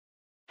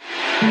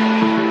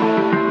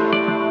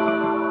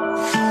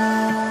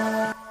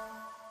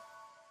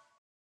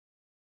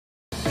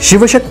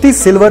Shivshakti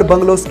silver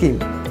bungalow scheme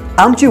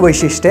आमची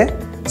वैशिष्ट्ये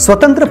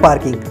स्वतंत्र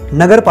पार्किंग,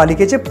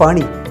 नगरपालिकेचे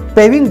पाणी,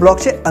 पेविंग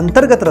ब्लॉकचे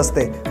अंतर्गत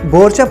रस्ते,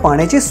 बोरच्या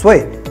पाण्याची सोय,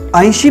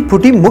 80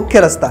 फुटी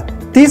मुख्य रस्ता,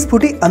 30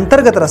 फुटी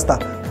अंतर्गत रस्ता,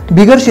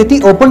 बिगर शेती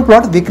ओपन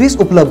प्लॉट विक्रीस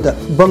उपलब्ध,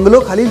 बंगलो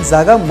खालील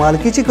जागा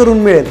मालकीची करून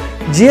मिळेल,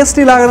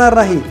 जीएसटी लागणार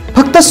नाही,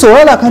 फक्त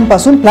 16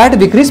 लाखांपासून फ्लॅट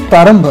विक्रीस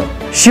प्रारंभ।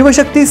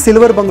 Shivshakti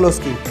silver bungalow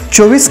scheme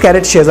 24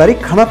 crate शेजारी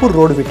खानापूर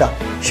रोड विटा,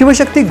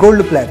 शिवशक्ती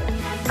गोल्ड फ्लॅट,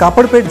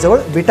 कापडपेठ जवळ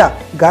विटा,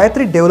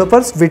 गायत्री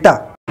डेव्हलपर्स विटा।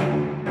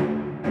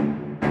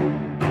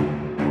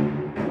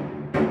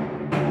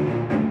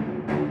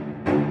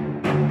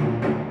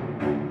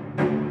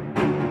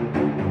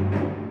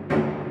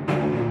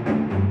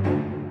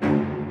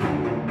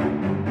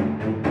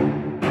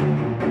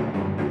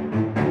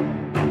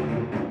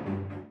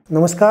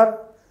 नमस्कार।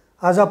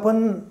 आज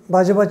आपण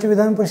भाजपाचे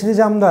विधान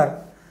परिषदेचे आमदार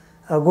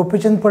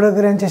गोपीचंद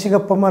पडळकर यांच्याशी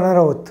गप्पा मारणार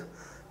आहोत।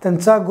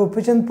 त्यांचा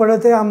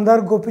आमदार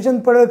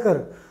गोपीचंद पडळकर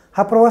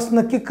हा प्रवास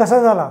नक्की कसा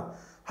झाला,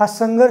 हा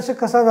संघर्ष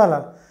कसा झाला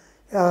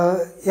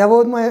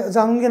याबाबत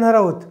जाणून घेणार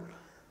आहोत।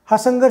 हा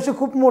संघर्ष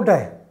खूप मोठा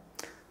आहे,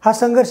 हा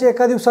संघर्ष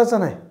एका दिवसाचा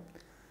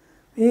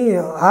नाही।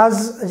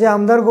 आज जे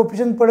आमदार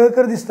गोपीचंद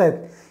पडळकर दिसत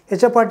आहेत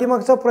याच्या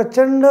पाठीमागचा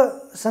प्रचंड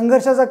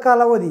संघर्षाचा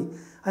कालावधी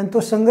आणि तो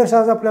संघर्ष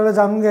आज आपल्याला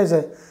जाणून घ्यायचा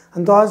आहे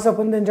आणि तो आज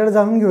आपण त्यांच्याकडे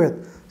जाणून घेऊयात।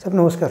 साहेब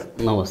नमस्कार।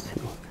 नमस्ते।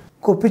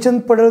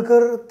 गोपीचंद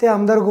पडळकर ते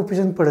आमदार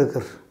गोपीचंद पडळकर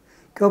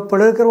किंवा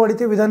पडळकरवाडी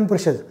ते विधान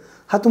परिषद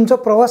हा तुमचा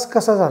प्रवास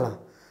कसा झाला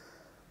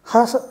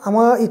हा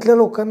आम्हाला इथल्या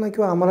लोकांना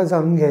किंवा आम्हाला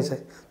जाणून घ्यायचा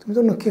आहे। तुम्ही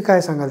तो नक्की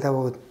काय सांगाल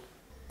त्याबाबत?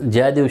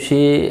 ज्या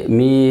दिवशी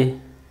मी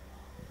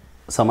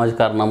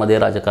समाजकारणामध्ये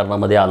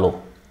राजकारणामध्ये आलो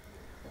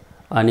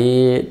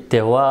आणि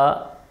तेव्हा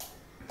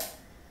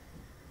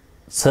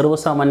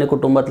सर्वसामान्य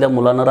कुटुंबातल्या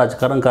मुलांना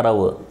राजकारण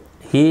करावं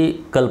ही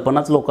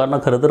कल्पनाच लोकांना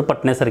खरं तर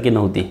पटण्यासारखी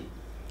नव्हती।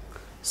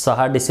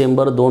 6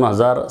 डिसेंबर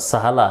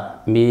 2006ला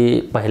मी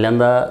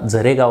पहिल्यांदा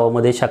झरे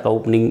गावामध्ये शाखा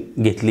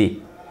ओपनिंग घेतली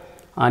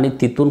आणि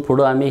तिथून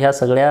पुढं आम्ही ह्या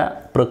सगळ्या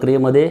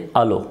प्रक्रियेमध्ये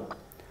आलो।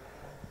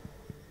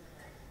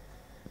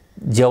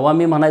 जेव्हा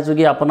मी म्हणायचो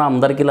की आपण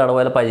आमदारकी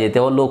लढवायला पाहिजे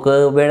तेव्हा लोक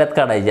वेळात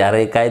काढायचे,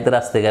 अरे काय तर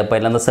असते काय,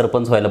 पहिल्यांदा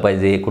सरपंच व्हायला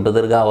पाहिजे, कुठं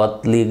तर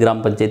गावातली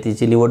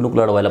ग्रामपंचायतीची निवडणूक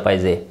लढवायला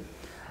पाहिजे।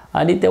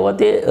 आणि तेव्हा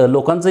ते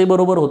लोकांचंही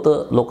बरोबर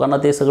होतं, लोकांना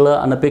ते सगळं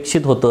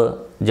अनपेक्षित होतं।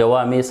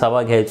 जेव्हा आम्ही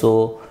सभा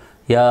घ्यायचो,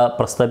 या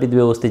प्रस्थापित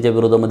व्यवस्थेच्या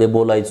विरोधामध्ये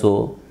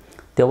बोलायचो,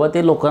 तेव्हा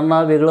ते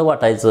लोकांना वेगळं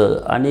वाटायचं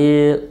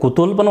आणि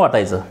कुतूहल पण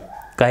वाटायचं।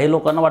 काही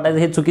लोकांना वाटायचं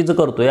हे चुकीचं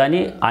करतोय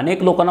आणि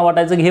अनेक लोकांना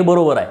वाटायचं की हे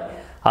बरोबर आहे,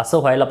 असं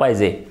व्हायला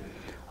पाहिजे।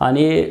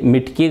 आणि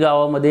मिटकी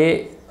गावामध्ये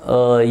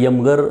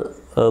यमगर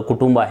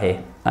कुटुंब आहे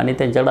आणि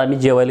त्यांच्याकडे आम्ही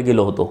जेवायला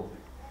गेलो होतो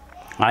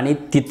आणि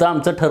तिथं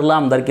आमचं ठरलं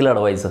आमदारकी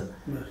लढवायचं।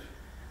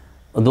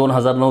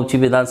 2009ची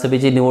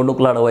विधानसभेची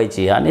निवडणूक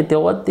लढवायची आणि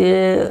तेव्हा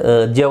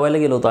ते जेवायला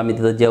गेलो होतो आम्ही।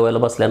 तिथं जेवायला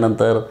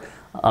बसल्यानंतर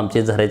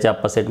आमचे झऱ्याचे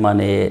आप्पासेठ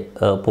माने,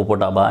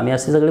 पोपटाबा, आम्ही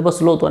असे सगळे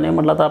बसलो होतो आणि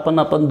म्हटलं आता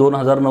आपण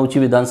 2009ची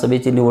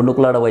विधानसभेची निवडणूक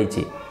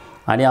लढवायची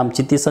आणि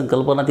आमची ती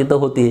संकल्पना तिथं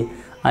होती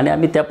आणि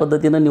आम्ही त्या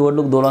पद्धतीनं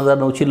निवडणूक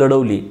 2009ची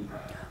लढवली।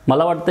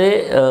 मला वाटते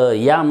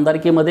या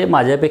आमदारकीमध्ये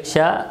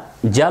माझ्यापेक्षा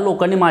ज्या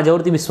लोकांनी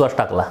माझ्यावरती विश्वास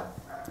टाकला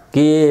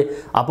की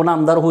आपण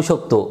आमदार होऊ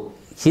शकतो,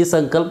 ही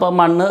संकल्प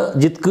मांडणं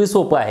जितकी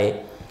सोपं आहे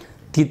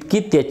तितकी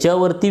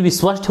त्याच्यावरती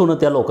विश्वास ठेवणं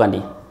त्या लोकांनी,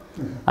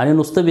 आणि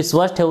नुसतं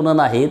विश्वास ठेवणं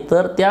नाही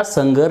तर त्या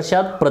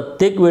संघर्षात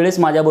प्रत्येक वेळेस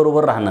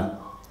माझ्याबरोबर राहणं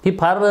ही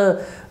फार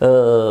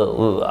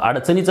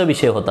अडचणीचा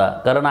विषय होता।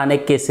 कारण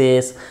अनेक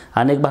केसेस,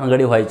 अनेक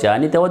भानगडी व्हायच्या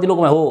आणि तेव्हा ती लोक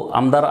हो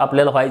आमदार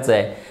आपल्याला व्हायचं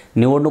आहे,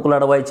 निवडणूक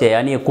लढवायची आहे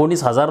आणि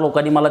 19,000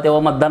 लोकांनी मला तेव्हा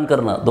मतदान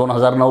करणं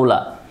 2009ला,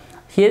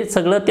 हे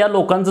सगळं त्या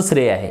लोकांचं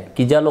श्रेय आहे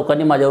की ज्या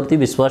लोकांनी माझ्यावरती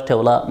विश्वास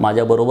ठेवला,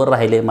 माझ्याबरोबर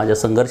राहिले, माझ्या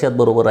संघर्षात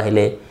बरोबर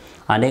राहिले,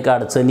 अनेक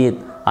अडचणीत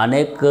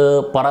अनेक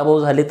पराभव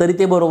झाले तरी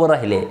ते बरोबर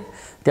राहिले।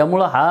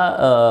 त्यामुळं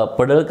हा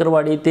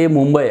पडळकरवाडी ते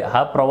मुंबई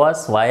हा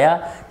प्रवास वाया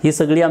ही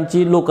सगळी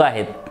आमची लोकं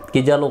आहेत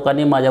की ज्या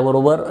लोकांनी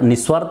माझ्याबरोबर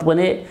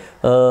निस्वार्थपणे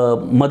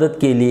मदत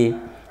केली।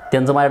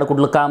 त्यांचं माझ्याकडे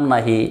कुठलं काम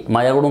नाही,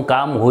 माझ्याकडून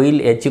काम होईल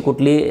याची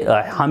कुठली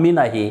हमी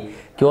नाही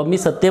किंवा मी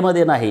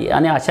सत्तेमध्ये नाही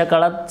आणि अशा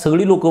काळात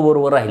सगळी लोकं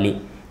बरोबर राहिली,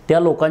 त्या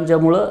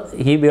लोकांच्यामुळं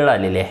ही वेळ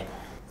आलेली आहे।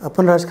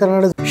 आपण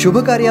राजकारणाला शुभ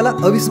कार्याला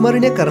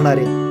अविस्मरणीय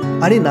करणारे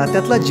आणि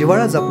नात्यातला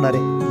जिव्हाळा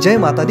जपणारे जय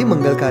माता दी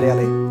मंगल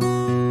कार्यालय,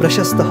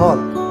 प्रशस्त hall,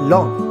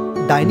 lawn,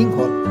 dining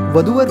hall,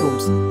 वधूवर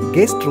rooms,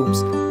 guest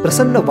rooms,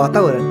 प्रसन्न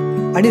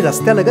वातावरण आणि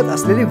रस्त्यालगत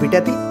असलेले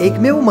विट्यातील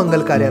एकमेव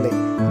मंगल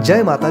कार्यालय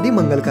जय माता दी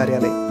मंगल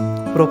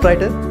कार्यालय।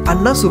 प्रोप्रायटर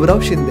अण्णा सुबराव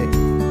शिंदे।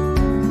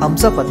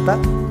 आमचा पत्ता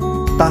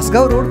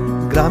तासगाव रोड,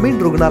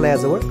 ग्रामीण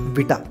रुग्णालयाजवळ,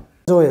 विटा।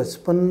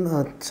 पण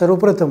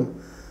सर्वप्रथम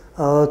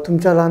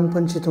तुमच्या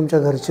लहानपणची तुमच्या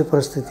घरची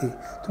परिस्थिती,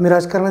 तुम्ही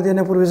राजकारणात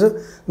येण्यापूर्वीचं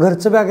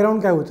घरचं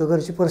बॅकग्राऊंड काय होतं,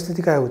 घरची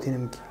परिस्थिती काय होती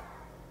नेमकी?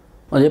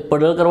 म्हणजे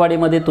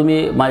पडळकरवाडीमध्ये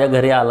तुम्ही माझ्या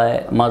घरी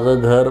आलाय,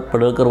 माझं घर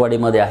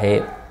पडळकरवाडीमध्ये आहे।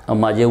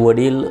 माझे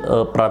वडील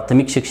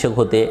प्राथमिक शिक्षक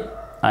होते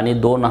आणि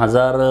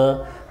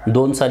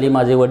 2002 साली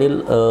माझे वडील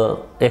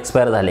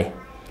एक्सपायर झाले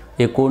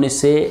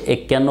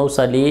 1991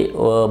 साली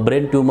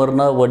ब्रेन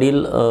ट्यूमरनं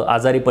वडील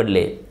आजारी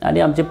पडले आणि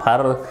आमची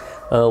फार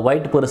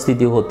वाईट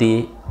परिस्थिती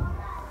होती.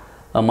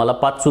 मला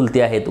 5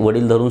 चुलते आहेत,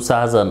 वडील धरून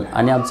 6 जण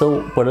आणि आमचं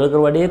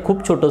पडळकरवाडी हे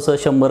खूप छोटंसं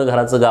 100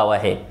 घराचं गाव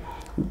आहे.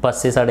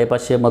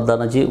 500-550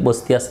 मतदानाची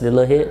वस्ती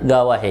असलेलं हे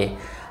गाव आहे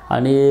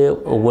आणि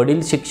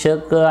वडील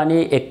शिक्षक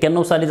आणि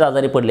 91 सालीच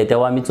आजारी पडले.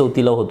 तेव्हा आम्ही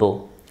 4थीला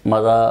होतो.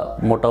 माझा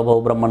मोठा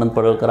भाऊ ब्रह्मानंद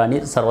पडळकर आणि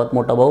सर्वात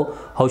मोठा भाऊ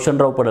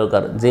हौशनराव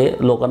पडळकर, जे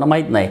लोकांना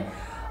माहीत नाही.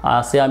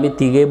 असे आम्ही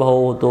 3घे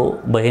भाऊ होतो,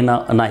 बहीण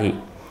नाही.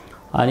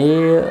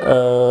 आणि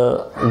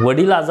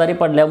वडील आजारी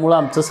पडल्यामुळं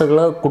आमचं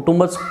सगळं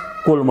कुटुंबच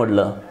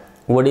कोलमडलं.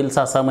 वडील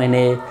 6-6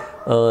 महिने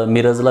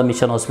मिरजला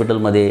मिशन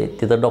हॉस्पिटलमध्ये,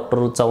 तिथं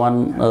डॉक्टर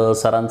चव्हाण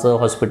सरांचं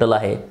हॉस्पिटल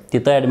आहे,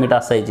 तिथं ॲडमिट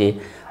असायचे.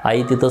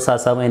 आई तिथं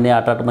 6-6 महिने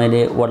 8-8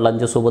 महिने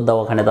वडिलांच्यासोबत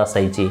दवाखान्यात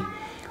असायची.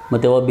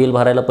 मग तेव्हा बिल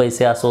भरायला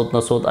पैसे असोत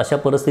नसोत अशा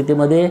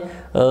परिस्थितीमध्ये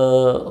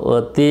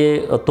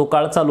तो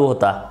काळ चालू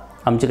होता.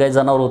 आमची काही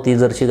जनावर होती,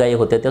 जर्सी गाई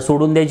होत्या, त्या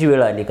सोडून द्यायची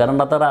वेळ आली,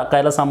 कारण आता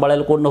राखायला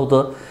सांभाळायला कोण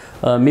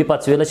नव्हतं. मी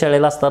 5वीला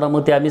शाळेला असताना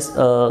मग ते आम्ही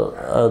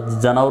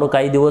जनावरं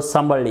काही दिवस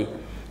सांभाळली.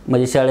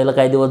 म्हणजे शाळेला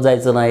काही दिवस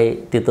जायचं नाही,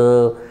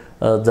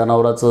 तिथं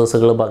जनावराचं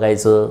सगळं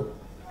बघायचं.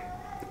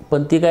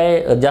 पण ती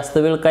काय जास्त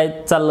वेळ काय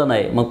चाललं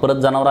नाही. मग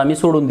परत जनावरं आम्ही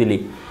सोडून दिली.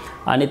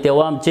 आणि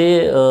तेव्हा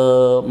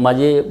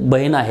माझी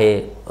बहीण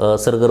आहे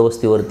सरगर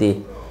वस्तीवरती,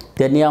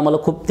 त्यांनी आम्हाला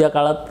खूप त्या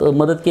काळात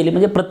मदत केली.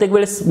 म्हणजे प्रत्येक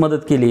वेळेस मदत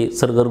केली.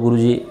 सरगर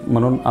गुरुजी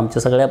म्हणून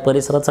आमच्या सगळ्या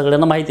परिसरात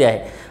सगळ्यांना माहिती आहे.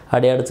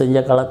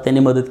 अडीअडचणीच्या काळात त्यांनी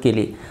मदत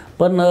केली.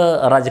 पण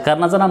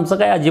राजकारणाचा आमचा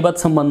काही अजिबात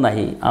संबंध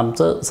नाही.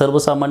 आमचं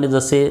सर्वसामान्य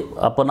जसे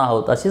आपण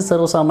आहोत असे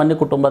सर्वसामान्य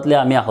कुटुंबातले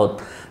आम्ही आहोत.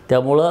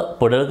 त्यामुळं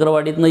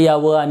पडळकरवाडीतनं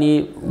यावं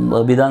आणि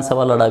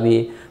विधानसभा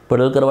लढावी,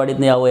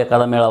 पडळकरवाडीतनं यावं,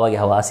 एखादा मेळावा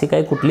घ्यावा, अशी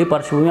काही कुठली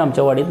पार्श्वभूमी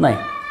आमच्या वाडीत नाही.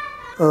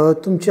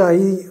 तुमची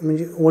आई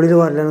म्हणजे वडील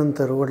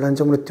वारल्यानंतर,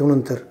 वडिलांच्या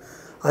मृत्यूनंतर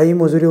आई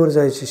मजुरीवर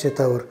जायची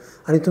शेतावर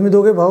आणि तुम्ही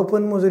दोघे भाऊ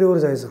पण मजुरीवर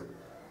जायचं.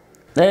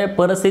 नाही,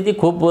 परिस्थिती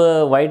खूप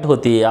वाईट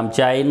होती.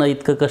 आमच्या आईनं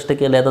इतकं कष्ट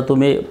केलं. आता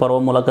तुम्ही परवा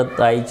मुलाखत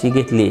आईची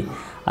घेतली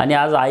आणि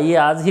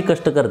आजही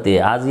कष्ट करते.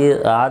 आज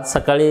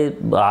सकाळी,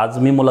 आज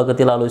मी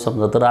मुलाखतीला आलो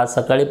समजा, तर आज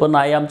सकाळी पण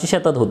आई आमची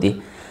शेतात होती.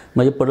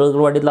 म्हणजे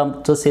पडळकरवाडीतलं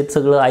आमचं शेत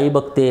सगळं आई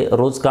बघते,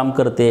 रोज काम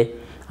करते.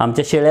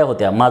 आमच्या शेळ्या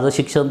होत्या. माझं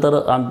शिक्षण तर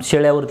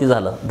शेळ्यावरती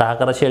झालं.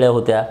 10-11 शेळ्या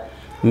होत्या.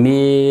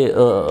 मी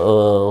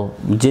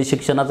जे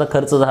शिक्षणाचा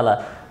खर्च झाला,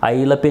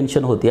 आईला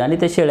पेन्शन होती आणि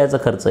त्या शेळ्याचा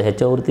खर्च,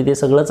 ह्याच्यावरती ते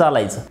सगळं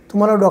चालायचं.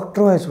 तुम्हाला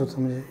डॉक्टर व्हायचं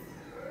होतं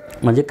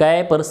म्हणजे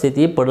काय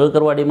परिस्थिती,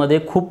 पडळकरवाडीमध्ये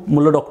खूप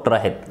मुलं डॉक्टर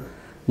आहेत.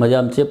 म्हणजे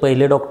आमचे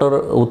पहिले डॉक्टर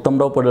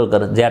उत्तमराव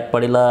पडळकर, जे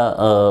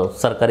आटपाडीला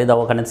सरकारी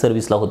दवाखान्यात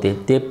सर्व्हिसला होते,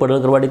 ते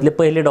पडळकरवाडीतले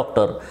पहिले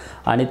डॉक्टर.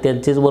 आणि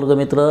त्यांचेच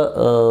वर्गमित्र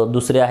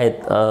दुसरे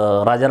आहेत,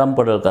 राजाराम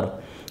पडळकर,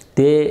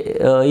 ते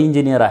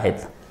इंजिनियर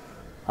आहेत.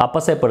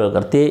 आप्पासाहेब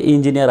पडळकर ते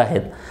इंजिनियर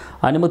आहेत.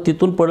 आणि मग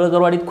तिथून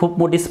पडळकरवाडीत खूप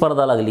मोठी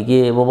स्पर्धा लागली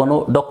की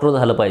बाबांनो डॉक्टर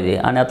झालं पाहिजे.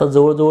 आणि आता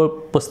जवळजवळ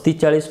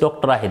 35-40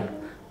 डॉक्टर आहेत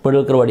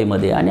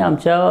पडळकरवाडीमध्ये. आणि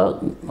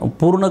आमच्या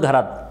पूर्ण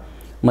घरात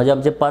म्हणजे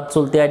आमचे 5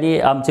 चुलते आणि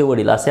आमचे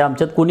वडील असे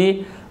आमच्यात कोणी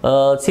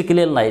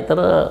शिकलेलं नाही. तर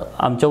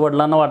आमच्या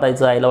वडिलांना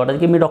वाटायचं, आईला वाटायचं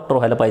की मी डॉक्टर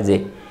व्हायला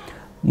पाहिजे.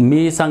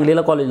 मी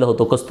सांगलीला कॉलेजला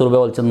होतो, कस्तुरबा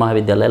वालचंद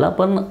महाविद्यालयाला,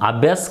 पण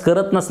अभ्यास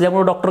करत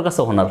नसल्यामुळे डॉक्टर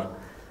कसं होणार,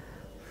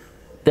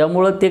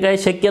 त्यामुळं ते काही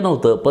शक्य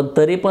नव्हतं. पण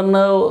तरी पण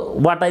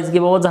वाटायचं की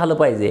बाबा झालं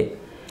पाहिजे.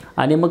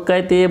 आणि मग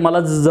काय ते मला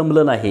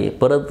जमलं नाही.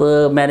 परत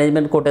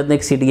मॅनेजमेंट कोट्यातून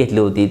एक सीट घेतली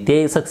होती,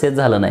 ते सक्सेस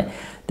झालं नाही.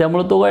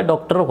 त्यामुळं तो काय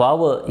डॉक्टर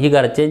व्हावं ही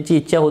घरच्यांची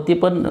इच्छा होती,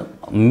 पण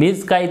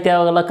मीच काय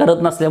त्याला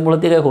करत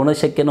नसल्यामुळं ते काही होणं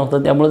शक्य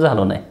नव्हतं, त्यामुळे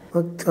झालं नाही.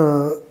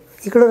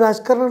 मग इकडं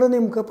राजकारणाला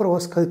नेमका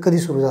प्रवास कधी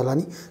सुरू झाला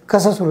आणि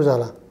कसा सुरू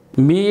झाला?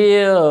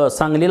 मी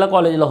सांगलीला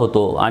कॉलेजला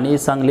होतो आणि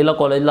सांगलीला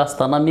कॉलेजला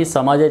असताना मी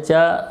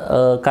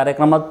समाजाच्या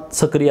कार्यक्रमात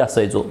सक्रिय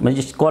असायचो,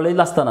 म्हणजे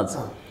कॉलेजला असतानाच.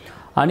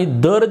 आणि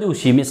दर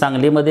दिवशी मी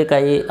सांगलीमध्ये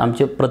काही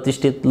आमचे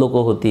प्रतिष्ठित लोक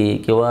होती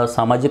किंवा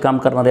सामाजिक काम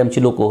करणारी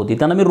आमची लोकं होती,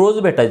 त्यांना मी रोज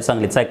भेटायचो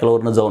सांगलीत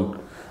सायकलवरनं जाऊन.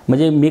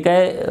 म्हणजे मी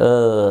काय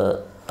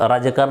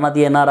राजकारणात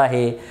येणार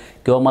आहे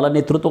किंवा मला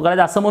नेतृत्व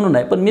करायचं असं म्हणून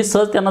नाही, पण मी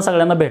सहज त्यांना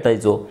सगळ्यांना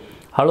भेटायचो.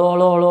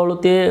 हळूहळू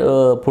ते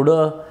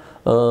पुढं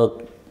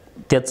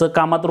त्याचं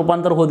कामात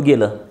रूपांतर होत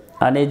गेलं.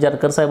 आणि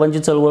जानकर साहेबांची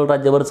चळवळ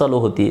राज्यभर चालू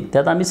होती,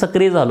 त्यात आम्ही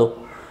सक्रिय झालो.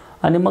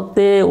 आणि मग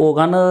ते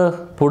ओघानं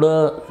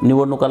पुढं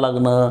निवडणुका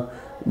लागणं,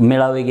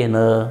 मेळावे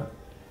घेणं,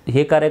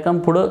 हे कार्यक्रम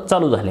पुढं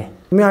चालू झाले.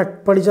 मी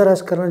आटपाडीच्या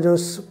राजकारणात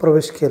जेव्हा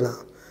प्रवेश केला,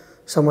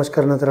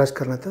 समाजकारणात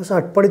राजकारणात, तेव्हा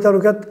आटपाडी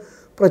तालुक्यात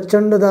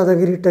प्रचंड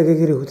दादागिरी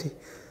टगेगिरी होती,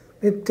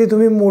 ते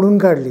तुम्ही मोडून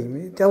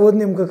काढली. त्यावर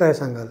नेमकं काय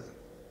सांगाल?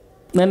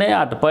 नाही,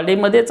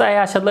 आटपाडीमध्येच आहे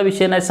अशातला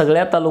विषय नाही.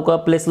 सगळ्या तालुका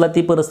प्लेसला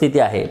ती परिस्थिती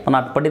आहे. पण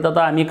आटपाडीत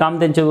आता आम्ही काम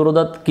त्यांच्या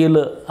विरोधात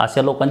केलं,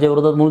 अशा लोकांच्या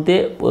विरोधात, म्हणून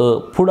ते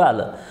पुढं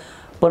आलं.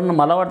 पण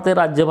मला वाटतं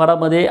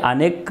राज्यभरामध्ये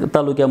अनेक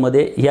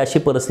तालुक्यामध्ये ही अशी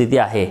परिस्थिती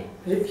आहे.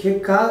 हे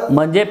का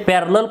म्हणजे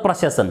पॅरलल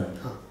प्रशासन,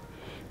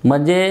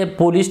 म्हणजे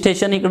पोलीस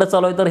स्टेशन इकडं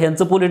चालू आहे तर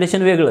ह्यांचं पोलीस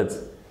स्टेशन वेगळंच.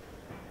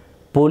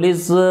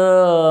 पोलीस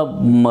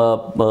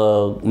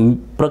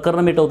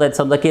प्रकरणं मिटवत आहेत,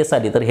 समजा केस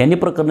आली तर ह्यांनी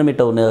प्रकरणं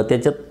मिटवणं,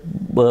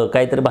 त्याच्यात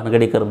काहीतरी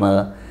भानगडी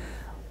करणं.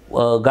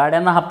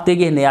 गाड्यांना हप्ते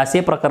घेणे असे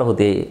प्रकार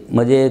होते.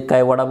 म्हणजे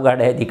काय वडाप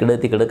गाड्या आहेत इकडं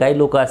तिकडं, काही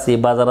लोक असे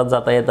बाजारात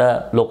जाता येता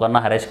लोकांना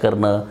हॅरेश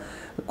करणं,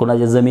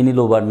 कुणाच्या जमिनी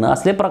लोबाडणं,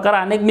 असले प्रकार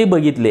अनेक मी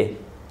बघितले.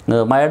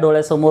 माझ्या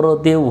डोळ्यासमोर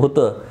ते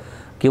होतं.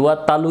 किंवा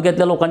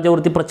तालुक्यातल्या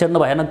लोकांच्यावरती प्रचंड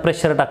भयानक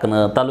प्रेशर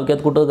टाकणं, तालुक्यात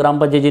कुठं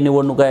ग्रामपंचायतीची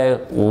निवडणूक आहे,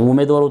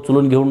 उमेदवार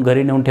उचलून घेऊन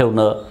घरी नेऊन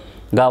ठेवणं,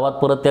 गावात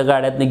परत त्या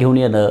गाड्यातनं घेऊन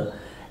येणं,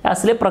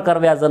 असले प्रकार.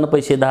 व्याजानं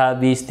पैसे 10,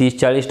 20, 30,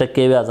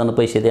 40% व्याजानं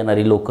पैसे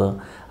देणारी लोक,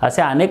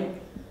 असे अनेक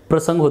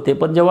प्रसंग होते.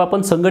 पण जेव्हा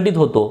आपण संघटित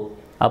होतो,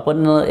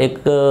 आपण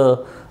एक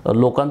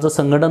लोकांचं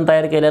संघटन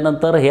तयार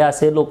केल्यानंतर हे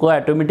असे लोक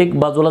ॲटोमॅटिक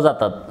बाजूला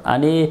जातात.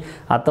 आणि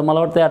आता मला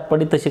वाटतं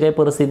आटपाडीत तशी काही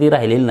परिस्थिती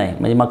राहिलेली नाही.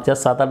 म्हणजे मागच्या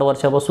 7-8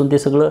 वर्षापासून ते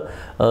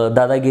सगळं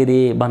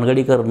दादागिरी,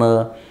 भानगडी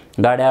करणं,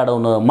 गाड्या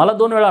अडवणं. मला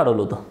 2 वेळा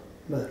अडवलं होतं.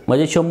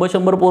 म्हणजे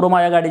 100 पोरं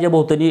माझ्या गाडीच्या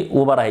भोवतणी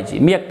उभा राहायची.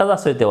 मी एकटाच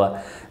असायचो तेव्हा.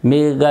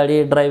 मी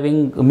गाडी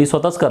ड्रायव्हिंग मी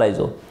स्वतःच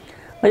करायचो.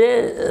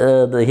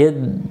 म्हणजे हे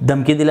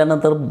धमकी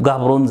दिल्यानंतर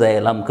घाबरून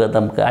जाईल, अमकं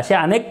तमकं, असे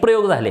अनेक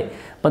प्रयोग झाले.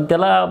 पण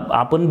त्याला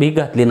आपण भीक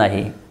घातली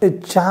नाही.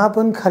 चहा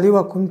पण खाली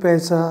वाकून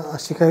प्यायचा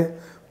अशी काय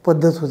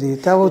पद्धत होती,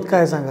 त्याबाबत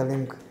काय सांगाल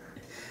नेमकं?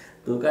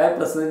 तो काय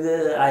प्रसंग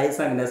आहे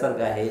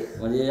सांगण्यासारखा आहे.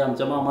 म्हणजे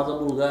आमच्या मामाचा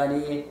मुलगा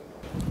आणि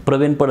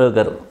प्रवीण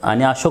पडळकर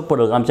आणि अशोक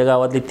पडळकर, आमच्या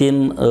गावातले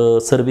 3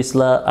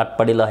 सर्व्हिसला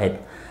आटपाडीला आहेत.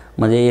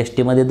 म्हणजे एस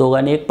टीमध्ये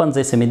दोघांनी, एक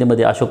पंचायत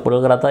समितीमध्ये. अशोक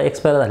पडळकर आता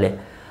एक्सपायर झाले.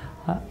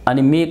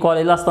 आणि मी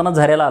कॉलेजला असताना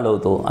झऱ्याला आलो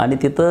होतो आणि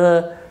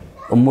तिथं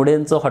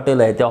मुडेंचं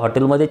हॉटेल आहे, त्या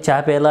हॉटेलमध्ये चहा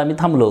प्यायला आम्ही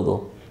थांबलो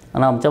होतो.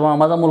 आणि आमच्या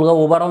मामाचा मुलगा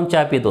उभा राहून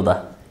चहा पित होता,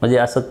 म्हणजे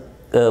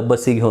असं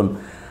बसी घेऊन.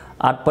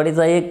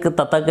 आटपाडीचा एक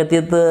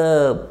तथाकथित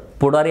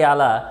पुढारी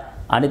आला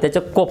आणि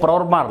त्याच्या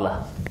कोपरावर मारला,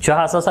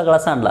 चहा असा सगळा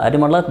सांडला आणि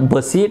म्हटला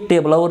बसी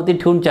टेबलावरती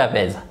ठेवून चहा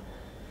प्यायचा.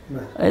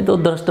 आणि तो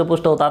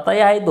धष्टपुष्ट होता. आताही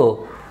आहे,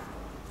 तो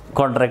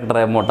कॉन्ट्रॅक्टर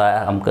आहे मोठा,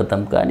 अमकं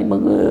तमकं. आणि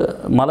मग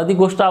मला ती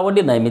गोष्ट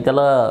आवडली नाही. मी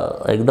त्याला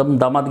एकदम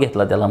दमात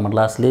घेतला. त्याला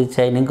म्हटलं असले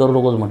शायनिंग करू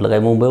नकोस म्हटलं, काय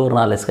मुंबईवरून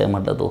आलेस काय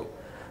म्हटलं,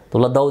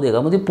 तुला दाऊ दे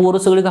का? मग ती पोरं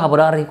सगळी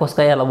घाबरा, अरे कसं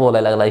काय याला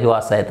बोलायला लागला, ह्यो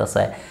असं आहे तसं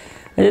आहे.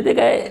 म्हणजे ते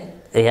काय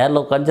ह्या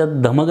लोकांच्या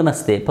धमक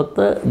नसते, फक्त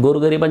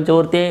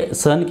गोरगरिबांच्यावर ते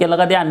सहन केलं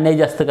का ते अन्याय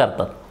जास्त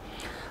करतात.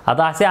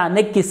 आता असे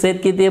अनेक किस्से आहेत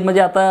की ते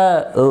म्हणजे आता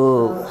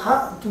हा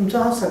तुमचा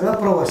हा सगळा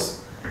प्रवास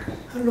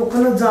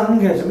लोकांना जाणून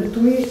घ्यायचं. म्हणजे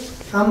तुम्ही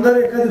आमदार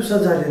एका दिवसात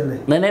झालेलं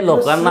नाही.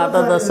 लोकांना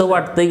आता तसं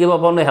वाटतं की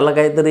बाबा ह्याला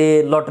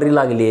काहीतरी लॉटरी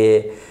लागली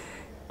आहे.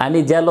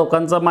 आणि ज्या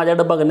लोकांचा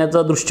माझ्याकडे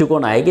बघण्याचा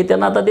दृष्टिकोन आहे की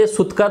त्यांना आता ते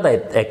सुतकात आहेत.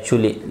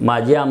 ॲक्च्युली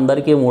माझी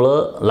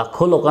आमदारकीमुळं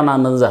लाखो लोकांना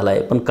आनंद झाला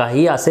आहे. पण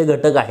काही असे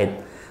घटक आहेत,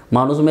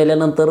 माणूस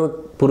मेल्यानंतर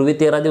पूर्वी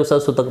 13 दिवसात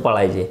सुतक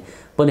पाळायचे,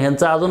 पण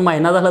ह्यांचा अजून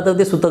महिना झाला तर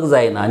ते सुतक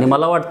जाईना. आणि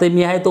मला वाटतं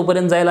मी आहे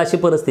तोपर्यंत जाईल अशी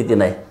परिस्थिती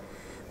नाही.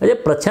 म्हणजे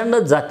प्रचंड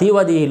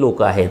जातीवादी ही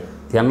लोक आहेत,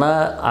 त्यांना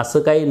असं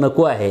काही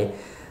नको आहे.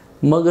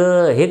 मग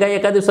हे काय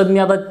एका दिवसात मी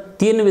आता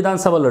 3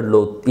 विधानसभा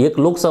लढलो, 1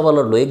 लोकसभा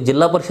लढलो, 1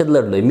 जिल्हा परिषद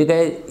लढलो आहे. मी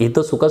काय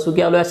इथं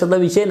सुखासुखी आलो अशातला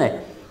विषय नाही.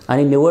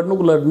 आणि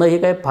निवडणूक लढणं हे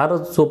काय फार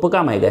सोपं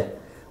काम आहे काय?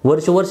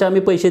 वर्ष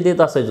आम्ही पैसे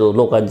देत असायचो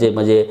लोकांचे.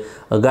 म्हणजे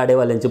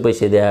गाड्यावाल्यांचे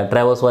पैसे द्या,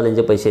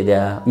 ट्रॅव्हल्सवाल्यांचे पैसे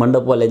द्या,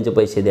 मंडपवाल्यांचे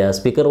पैसे द्या,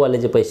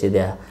 स्पीकरवाल्यांचे पैसे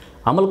द्या.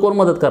 आम्हाला कोण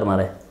मदत करणार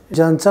आहे?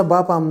 ज्यांचा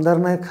बाप आमदार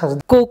नाही खासदार.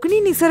 कोकणी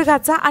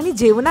निसर्गाचा आणि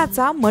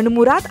जेवणाचा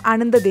मनमुराद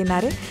आनंद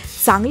देणारे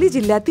सांगली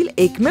जिल्ह्यातील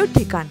एकमेव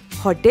ठिकाण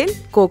हॉटेल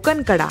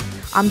कोकणकडा.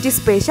 आमची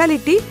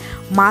स्पेशालिटी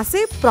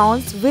मासे,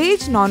 प्रॉन्स,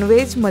 व्हेज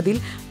नॉनव्हेज मधील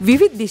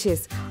विविध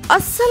डिशेस,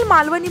 अस्सल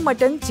Malvani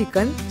mutton,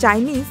 chicken,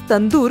 Chinese,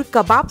 tandoor,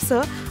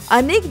 कबाबसह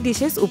अनेक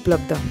डिशेस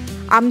उपलब्ध.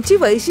 आमची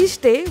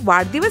वैशिष्ट्ये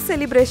वाढदिवस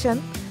सेलिब्रेशन,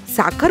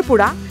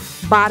 साखरपुडा,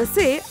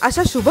 बारसे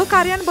अशा शुभ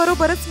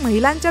कार्यांबरोबरच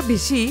महिलांच्या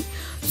भिशी,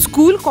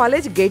 स्कूल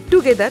कॉलेज गेट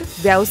टुगेदर,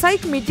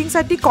 व्यावसायिक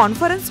मीटिंगसाठी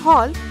कॉन्फरन्स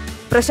हॉल,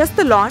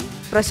 प्रशस्त लॉन,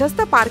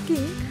 प्रशस्त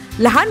पार्किंग,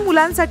 लहान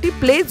मुलांसाठी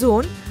प्ले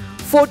झोन,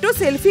 फोटो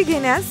सेल्फी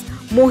घेण्यास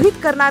मोहित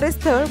करणारे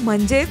स्थळ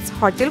म्हणजेच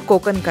हॉटेल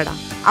कोकणकडा.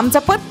 आमचा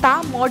पत्ता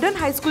मॉडर्न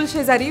हायस्कूल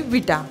शेजारी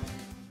विटा.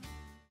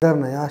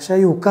 नाही अशा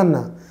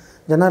युवकांना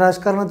ज्यांना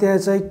राजकारणात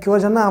यायचं आहे किंवा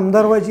ज्यांना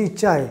आमदार व्हायची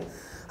इच्छा आहे,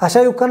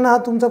 अशा युवकांना हा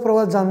तुमचा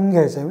प्रवास जाणून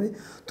घ्यायचा आहे. म्हणजे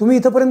तुम्ही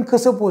इथंपर्यंत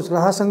कसं पोहोचला,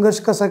 हा संघर्ष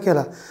कसा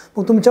केला,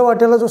 मग तुमच्या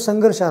वाट्याला जो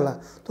संघर्ष आला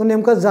तो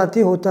नेमका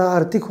जाती होता,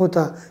 आर्थिक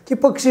होता की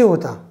पक्षी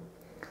होता,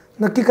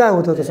 नक्की काय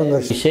होता तो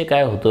संघर्ष? विषय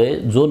काय होतोय,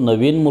 जो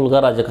नवीन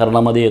मुलगा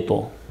राजकारणामध्ये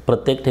येतो,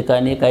 प्रत्येक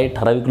ठिकाणी काही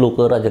ठराविक लोक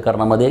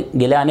राजकारणामध्ये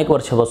गेल्या अनेक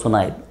वर्षापासून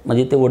आहेत.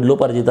 म्हणजे ते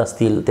वडिलोपार्जित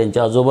असतील, त्यांचे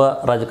आजोबा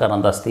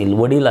राजकारणात असतील,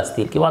 वडील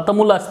असतील किंवा आता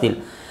मुलं असतील.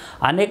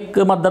 अनेक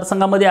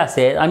मतदारसंघामध्ये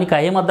असे आहेत आणि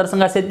काही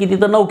मतदारसंघ असे आहेत की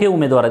तिथं नवखे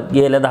उमेदवार आहेत,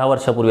 गेल्या 10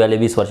 वर्षापूर्वी आले,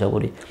 20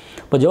 वर्षापूर्वी.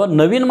 पण जेव्हा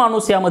नवीन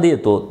माणूस यामध्ये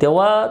येतो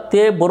तेव्हा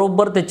ते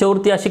बरोबर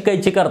त्याच्यावरती अशी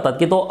कैची करतात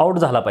की तो आऊट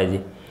झाला पाहिजे.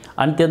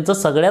 आणि त्यांचं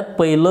सगळ्यात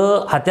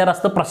पहिलं हत्यार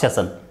असतं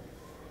प्रशासन.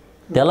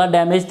 त्याला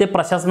डॅमेज ते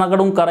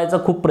प्रशासनाकडून करायचा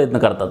खूप प्रयत्न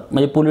करतात.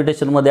 म्हणजे पोलीस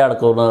स्टेशनमध्ये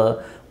अडकवणं,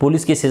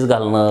 पोलीस केसेस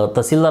घालणं,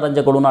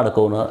 तहसीलदारांच्याकडून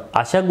अडकवणं,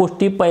 अशा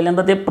गोष्टी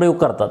पहिल्यांदा ते प्रयोग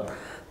करतात.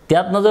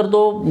 त्यातनं जर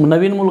तो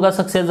नवीन मुलगा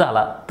सक्सेस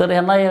झाला तर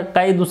ह्यांना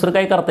काही दुसरं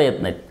काही करता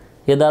येत नाहीत.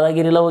 हे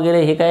दादागिरीला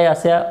वगैरे हे काय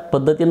अशा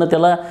पद्धतीनं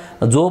त्याला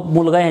जो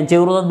मुलगा ह्यांच्या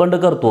विरोधात बंड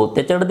करतो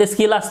त्याच्याकडे ते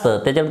स्किल असतं,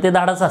 त्याच्याकडे ते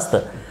धाडस असतं.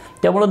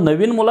 त्यामुळं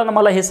नवीन मुलांना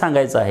मला हे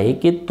सांगायचं आहे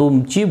की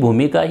तुमची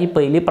भूमिका ही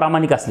पहिली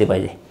प्रामाणिक असली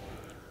पाहिजे.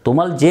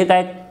 तुम्हाला जे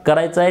काय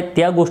करायचं आहे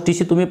त्या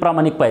गोष्टीशी तुम्ही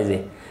प्रामाणिक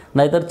पाहिजे.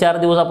 नाहीतर 4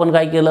 दिवस आपण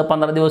काय केलं,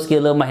 15 दिवस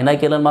केलं, महिना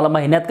केलं, मला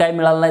महिन्यात काय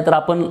मिळालं नाही तर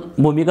आपण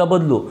भूमिका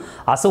बदलू,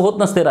 असं होत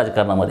नसते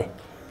राजकारणामध्ये.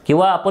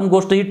 किंवा आपण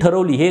गोष्ट ही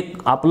ठरवली हे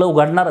आपलं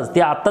उघडणारच,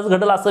 ते आत्ताच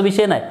घडेल असा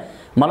विषय नाही.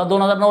 मला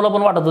 2009ला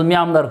पण वाटत होतं मी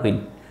आमदार होईल.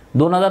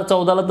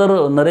 2014ला तर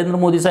नरेंद्र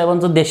मोदी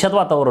साहेबांचं देशात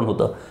वातावरण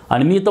होतं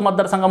आणि मी इथं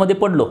मतदारसंघामध्ये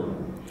पडलो.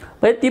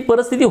 म्हणजे ती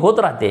परिस्थिती होत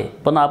राहते.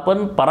 पण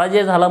आपण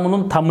पराजय झाला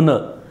म्हणून थांबणं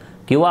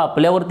किंवा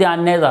आपल्यावरती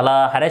अन्याय झाला,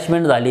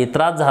 हॅरॅसमेंट झाली,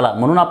 त्रास झाला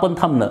म्हणून आपण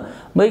थांबणं,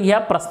 मग ह्या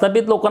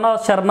प्रस्थापित लोकांना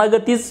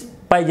शरणागतीच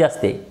पाहिजे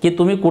असते की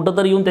तुम्ही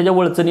कुठंतरी येऊन त्याच्या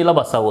वळचणीला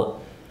बसावं.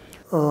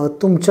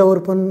 तुमच्यावर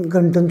पण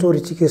गंटन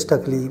चोरीची केस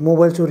टाकली,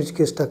 मोबाईल चोरीची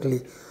केस टाकली,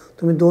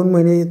 तुम्ही 2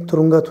 महिने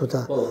तुरुंगात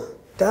होता.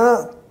 त्या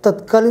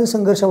तत्कालीन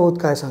संघर्षाबाबत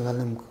काय सांगाल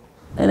नेमकं?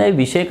 नाही,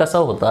 विषय कसा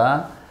होता,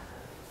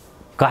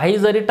 काही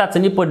जरी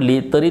टाचणी पडली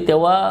तरी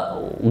तेव्हा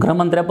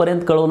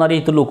गृहमंत्र्यापर्यंत कळवणारी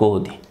इथं लोक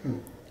होती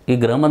की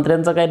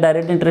गृहमंत्र्यांचा काही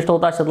डायरेक्ट इंटरेस्ट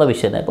होता अशातला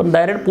विषय नाही, पण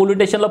डायरेक्ट पोलीस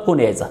स्टेशनला फोन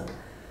यायचा.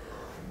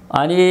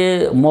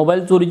 आणि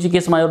मोबाईल चोरीची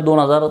केस माझ्यावर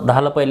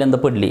 2010ला पहिल्यांदा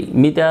पडली.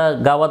 मी त्या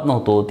गावात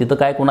नव्हतो, तिथं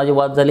काय कोणाचे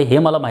वाद झाले हे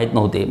मला माहीत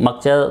नव्हते.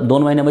 मागच्या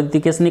 2 महिन्यामध्ये ती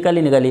केस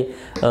निघाली,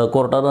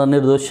 कोर्टानं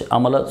निर्दोष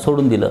आम्हाला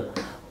सोडून दिलं.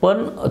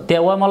 पण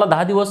तेव्हा मला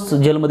 10 दिवस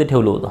जेलमध्ये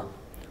ठेवलं होतं.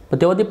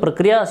 पण तेव्हा ती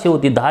प्रक्रिया अशी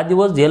होती, 10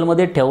 दिवस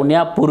जेलमध्ये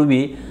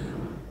ठेवण्यापूर्वी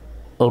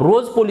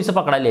रोज पोलिस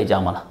पकडायला यायचे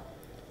आम्हाला.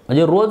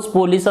 म्हणजे रोज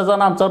पोलिसाचा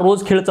आणि आमचा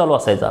रोज खेळ चालू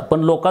असायचा. पण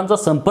लोकांचा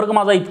संपर्क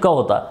माझा इतका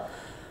होता,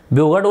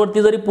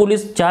 बेवघाटवरती जरी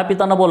पोलीस चहा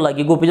पिताना बोलला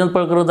की गोपीचंद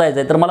पडळकर जायचं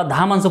आहे तर मला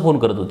 10 माणसं फोन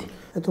करत होती.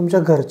 तुमच्या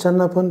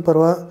घरच्यांना पण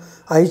परवा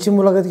आईची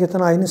मुलाखत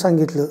घेताना आईने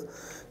सांगितलं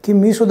की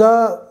मी सुद्धा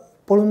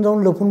पळून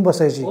जाऊन लपून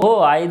बसायची. हो,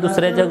 आई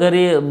दुसऱ्याच्या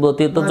घरी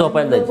तिथं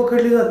झोपायला जायची.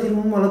 पकडली जातील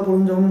म्हणून मला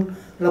पळून जाऊन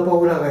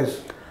लपावं लागायचं.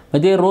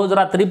 म्हणजे रोज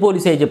रात्री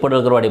पोलीस यायचे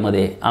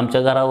पडळकरवाडीमध्ये.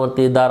 आमच्या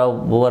घरावरती,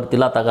 दारावरती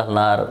लाथा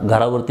घालणार,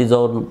 घरावरती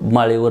जाऊन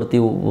माळीवरती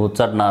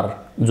चढणार.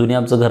 जुनी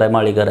आमचं घर आहे,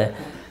 माळी घर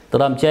आहे.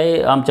 तर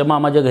आमच्या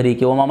मामाच्या घरी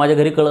किंवा मामाच्या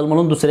घरी कळलं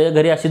म्हणून दुसऱ्या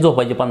घरी अशी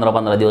झोपायची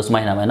 15-15 दिवस,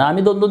 महिना.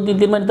 आम्ही 2-2,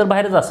 3-3 महिने तर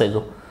बाहेरच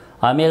असायचो.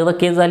 आम्ही एकदा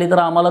केस झाली तर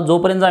आम्हाला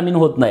जोपर्यंत जामीन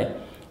होत नाही,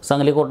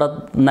 सांगली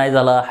कोर्टात नाही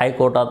झाला,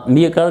 हायकोर्टात,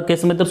 मी एका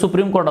केसमध्ये तर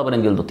सुप्रीम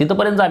कोर्टापर्यंत गेलो,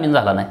 तिथंपर्यंत जामीन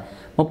झाला नाही.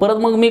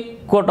 मग मी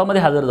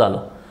कोर्टामध्ये हजर झालो.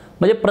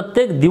 म्हणजे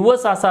प्रत्येक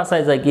दिवस असा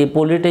असायचा की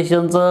पोलीस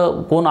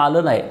स्टेशनचं कोण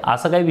आलं नाही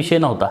असा काही विषय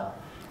नव्हता.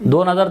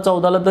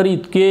 2014ला तरी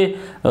इतके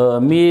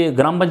मी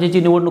ग्रामपंचायतीची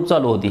निवडणूक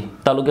चालू होती,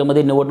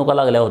 तालुक्यामध्ये निवडणुका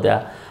लागल्या होत्या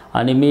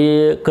आणि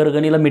मी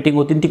करगणीला मिटिंग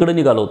होती तिकडे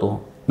निघालो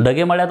होतो.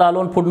 ढगेमाळ्यात आलो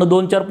आणि पुढनं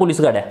 2-4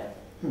 पोलीस गाड्या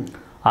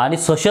आणि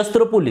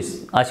सशस्त्र पोलीस,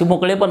 अशी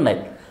मोकळे पण नाहीत,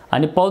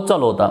 आणि पाऊस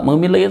चालू होता. मग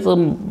मी लगेच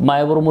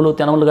माझ्याबरोबर मुलं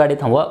होत्या, म्हणलं गाडी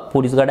थांबवा,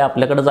 पोलीस गाड्या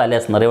आपल्याकडे झाल्या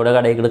असणार, एवढ्या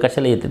गाड्या इकडे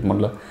कशाला येतात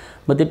म्हटलं.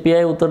 मग ते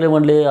PI उतरले,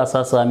 म्हणले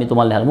असं आम्ही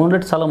तुम्हाला न्याल. म्हणलं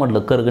चला म्हटलं,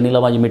 करगणीला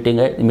माझी मिटिंग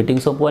आहे, मिटिंग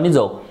संपू आणि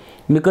जाऊ.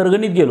 मी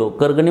करगणीत गेलो,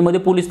 करगणीमध्ये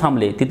पोलीस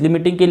थांबले, तिथली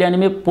मिटिंग केली आणि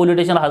मी पोलीस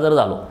स्टेशनला हजर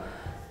झालो.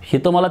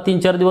 इथं मला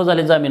 3-4 दिवस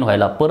झाले जामीन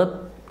व्हायला. परत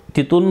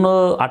तिथून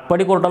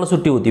आटपाडी कोर्टाला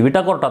सुट्टी होती,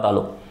 विटा कोर्टात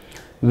आलो.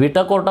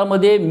 विटा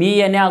कोर्टामध्ये मी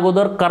येण्या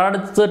अगोदर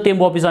कराडचं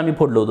टेम्पो ऑफिस आम्ही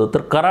फोडलं होतं.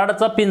 तर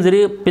कराडचा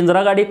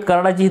पिंजरा गाडीत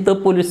कराडाची इथं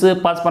पोलीस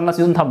 5-50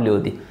 येऊन थांबली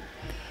होती.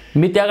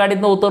 मी त्या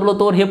गाडीतनं उतरलो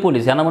तर हे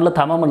पोलीस यांना म्हणलं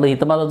थांबा, म्हणलं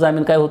इथं माझा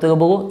जामीन काय होतं का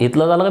बघू,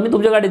 इथलं झालं का मी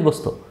तुमच्या गाडीत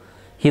बसतो.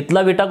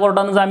 इथला विटा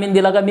कोर्टानं जामीन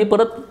दिला का मी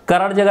परत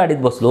कराडच्या गाडीत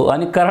बसलो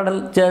आणि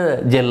कराडच्या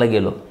जेलला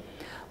गेलो.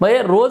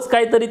 म्हणजे रोज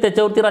काहीतरी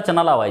त्याच्यावरती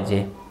रचना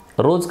लावायचे,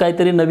 रोज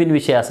काहीतरी नवीन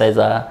विषय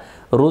असायचा,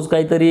 रोज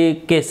काहीतरी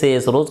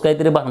केसेस, रोज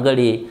काहीतरी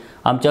भानगडी.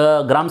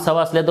 आमच्या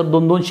ग्रामसभा असल्या तर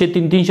 200-200,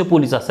 300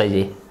 पोलीस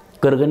असायचे.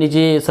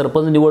 करगणीची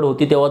सरपंच निवड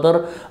होती तेव्हा तर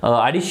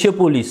 250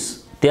 पोलीस.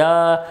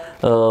 त्या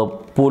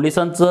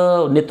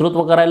पोलिसांचं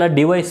नेतृत्व करायला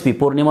DYSP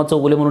पौर्णिमा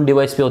चौगुले म्हणून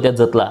DYSP होत्या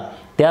जतला,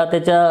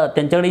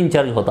 त्यांच्याकडे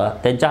इन्चार्ज होता.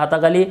 त्यांच्या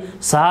हाताखाली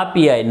 6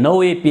 PI,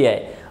 9 API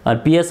आणि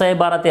PSI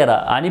 12-13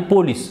 आणि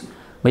पोलीस.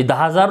 म्हणजे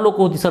 10,000 लोक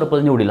होती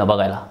सरपंच निवडीला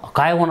बघायला.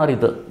 काय होणार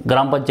इथं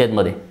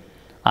ग्रामपंचायतमध्ये.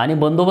 आणि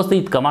बंदोबस्त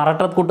इतका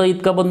महाराष्ट्रात कुठं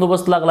इतका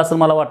बंदोबस्त लागला असं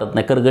मला वाटत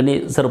नाही. करगणी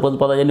सरपंच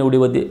पदाच्या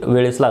निवडीमध्ये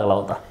वेळेस लागला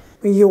होता.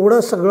 एवढा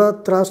सगळा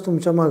त्रास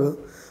तुमच्या मागं,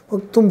 मग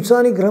तुमचं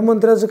आणि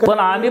गृहमंत्र्याचं पण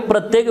आम्ही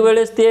प्रत्येक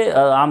वेळेस ते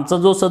आमचा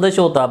जो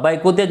सदस्य होता,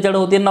 बायको त्यांच्याकडे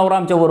होती, नवरा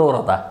आमच्या बरोबर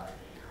होता,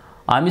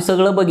 आम्ही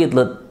सगळं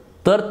बघितलं.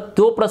 तर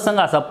तो प्रसंग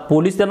असा,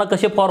 पोलीस त्यांना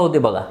कसे फॉर होते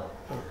बघा.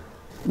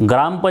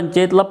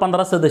 ग्रामपंचायतला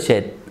 15 सदस्य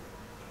आहेत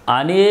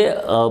आणि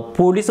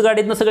पोलीस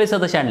गाडीतनं सगळे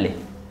सदस्य आणले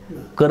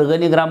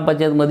करगणी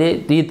ग्रामपंचायतमध्ये.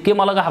 ते इतके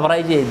मला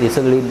घाबरायचे ते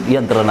सगळी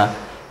यंत्रणा.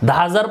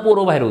 10,000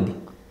 पोरं बाहेर होती.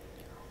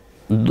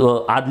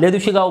 आदल्या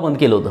दिवशी गाव बंद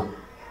केलं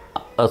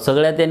होतं.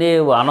 सगळ्या त्याने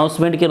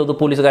अनाऊन्समेंट केलं होतं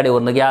पोलीस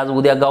गाडीवरनं की आज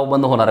उद्या गाव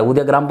बंद होणार आहे,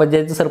 उद्या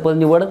ग्रामपंचायतीचं सरपंच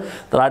निवड.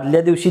 तर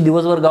आदल्या दिवशी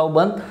दिवसभर गाव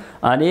बंद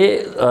आणि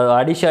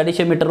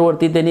 250-250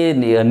 मीटरवरती त्यांनी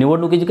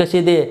निवडणुकीचे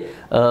कसे ते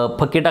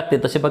फक्के टाकते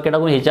तसे फक्के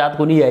टाकून ह्याच्या आत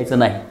कोणी यायचं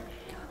नाही.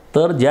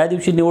 तर ज्या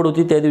दिवशी निवड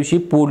होती त्या दिवशी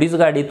पोलीस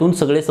गाडीतून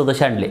सगळे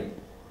सदस्य आणले,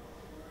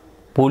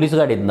 पोलीस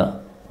गाडीतनं.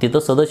 तिथं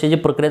सदस्याची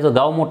प्रक्रियाचं,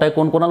 गाव मोठं आहे,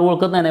 कोण कोणाला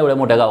ओळखत नाही ना एवढ्या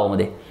मोठ्या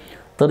गावामध्ये.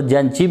 तर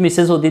ज्यांची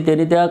मिसेस होती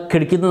त्यांनी त्या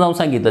खिडकीतून जाऊन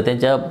सांगितलं,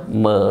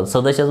 त्यांच्या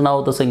सदस्याचं नाव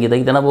होतं संगीता,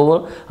 की त्यांना बाबा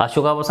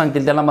अशोकाबा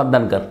सांगतील त्यांना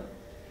मतदान कर.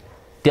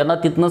 त्यांना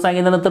तिथनं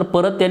सांगितल्यानंतर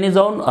परत त्यांनी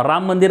जाऊन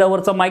राम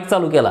मंदिरावरचा माईक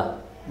चालू केला,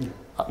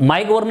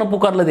 माईकवरनं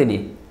पुकारलं त्यांनी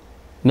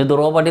मी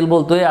दुर्वा पाटील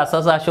बोलतोय, असं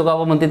असं अशोक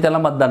बाबा म्हणते त्याला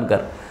मतदान कर.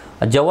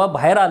 जेव्हा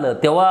बाहेर आलं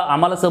तेव्हा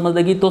आम्हाला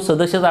समजलं की तो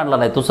सदस्यच आणला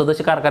नाही, तो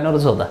सदस्य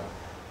कारखान्यावरच होता,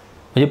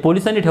 म्हणजे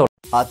पोलिसांनी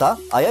ठेवला. आता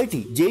IIT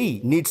JEE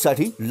नीट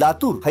साठी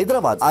लातूर,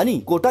 हैदराबाद आणि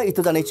कोटा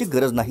इथं जाण्याची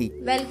गरज नाही.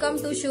 Welcome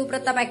to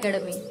Shivpratap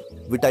academy.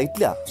 विटा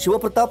इथल्या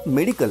Shivpratap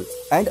medical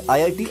and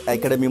IIT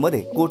academy मध्ये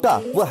कोटा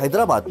व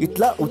हैदराबाद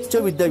इथला उच्च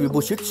विद्या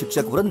विभूषित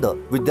शिक्षक वृंद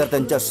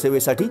विद्यार्थ्यांच्या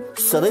सेवेसाठी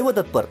सदैव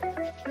तत्पर.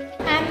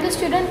 I am the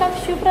student of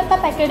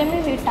Shivpratap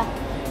Academy Vita.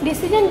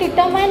 Decision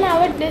determine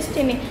our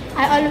destiny.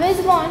 I always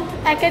want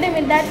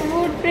academy that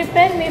would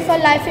prepare me for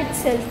life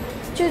itself.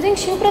 Choosing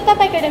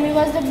Shivpratap Academy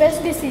was the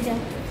best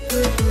decision.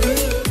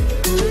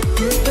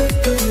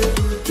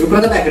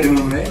 Shivpratap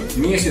अकॅडमीमुळे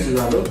मी यशस्वी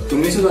झालो,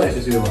 तुम्ही सुद्धा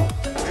यशस्वी व्हा.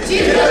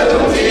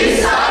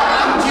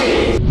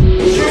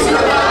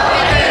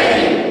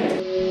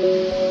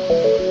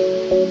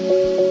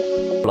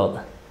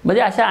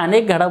 म्हणजे अशा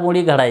अनेक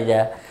घडामोडी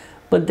घडायच्या,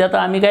 पण त्यात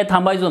आम्ही काय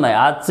थांबायचो नाही.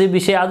 आजचे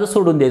विषय आजच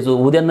सोडून द्यायचो,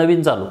 उद्या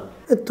नवीन चालू.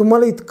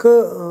 तुम्हाला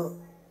इतकं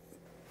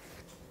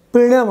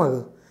पिळण्यामागं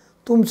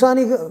तुमचा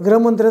आणि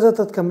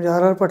गृहमंत्र्याचा का म्हणजे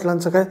आर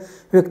पाटलांचा काय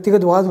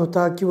व्यक्तिगत वाद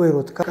होता की वैर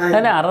होता? नाही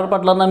नाही, आर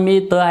पाटलांना मी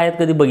आहेत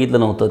कधी बघितलं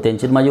नव्हतं,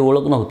 त्यांची माझी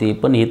ओळख नव्हती.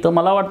 पण इथं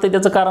मला वाटतं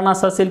त्याचं कारण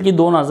असं असेल की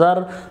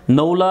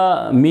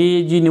 2009ला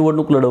मी जी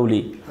निवडणूक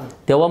लढवली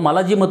तेव्हा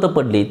मला जी मतं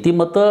पडली ती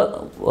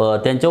मतं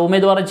त्यांच्या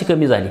उमेदवाराची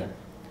कमी झाली.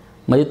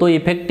 म्हणजे तो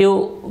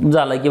इफेक्टिव्ह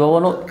झाला की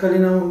बाबा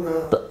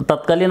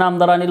तत्कालीन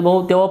आमदार अनिल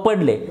भाऊ तेव्हा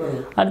पडले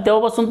आणि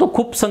तेव्हापासून तो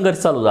खूप संघर्ष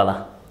चालू झाला.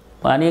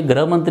 आणि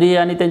गृहमंत्री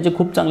आणि त्यांचे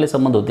खूप चांगले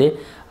संबंध होते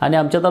आणि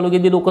आमच्या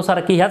तालुक्यातील लोक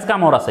सारखी ह्याच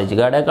कामावर असायची,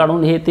 गाड्या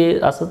काढून हे ते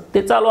असं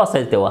ते चालू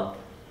असायचं. तेव्हा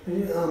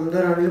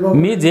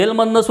मी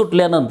जेलमधनं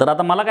सुटल्यानंतर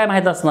आता मला काय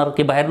माहीत असणार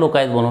की बाहेर लोक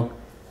आहेत म्हणून.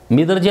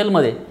 मी तर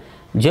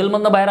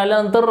जेलमधनं बाहेर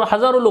आल्यानंतर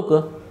हजारो लोक.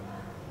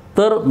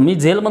 तर मी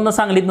जेलमधनं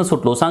सांगलीतनं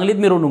सुटलो, सांगलीत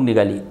मिरवणूक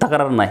निघाली,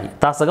 तक्रार नाही.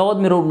 तासगावात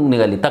मिरवणूक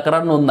निघाली,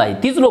 तक्रार नोंद नाही.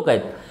 तीच लोक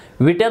आहेत.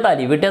 विट्यात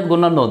आली, विट्यात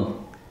गुन्हा नोंद.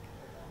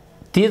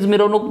 तीच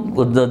मिरवणूक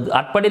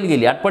आटपाडीत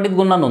गेली, आटपाडीत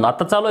गुन्हा नोंद.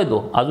 आता चालू आहे,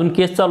 तो अजून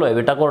केस चालू आहे,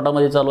 विटा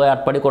कोर्टामध्ये चालू आहे,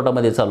 आटपाडी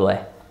कोर्टामध्ये चालू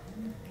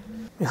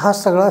आहे. हा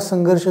सगळा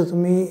संघर्ष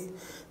तुम्ही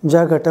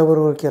ज्या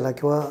गटाबरोबर केला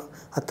किंवा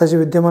आत्ताचे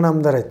विद्यमान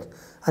आमदार आहेत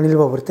अनिल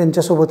बाबर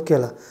त्यांच्यासोबत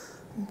केला,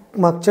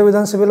 मागच्या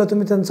विधानसभेला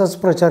तुम्ही त्यांचाच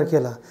प्रचार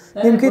केला,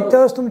 नेमकी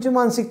त्यावेळेस तुमची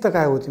मानसिकता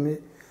काय होती?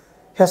 म्हणजे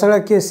ह्या सगळ्या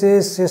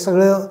केसेस हे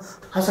सगळं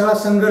हा सगळा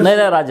संघर्ष. नाही,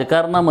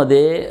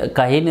 राजकारणामध्ये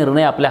काही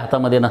निर्णय आपल्या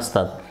हातामध्ये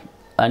नसतात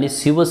आणि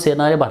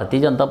शिवसेना आणि भारतीय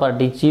जनता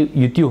पार्टीची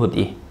युती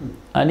होती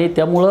आणि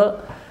त्यामुळं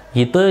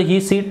इथं ही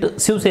सीट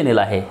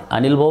शिवसेनेला आहे.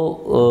 अनिल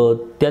भाऊ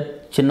त्या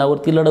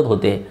चिन्हावरती लढत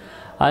होते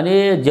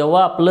आणि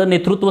जेव्हा आपलं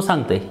नेतृत्व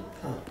सांगतंय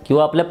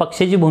किंवा आपल्या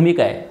पक्षाची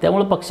भूमिका आहे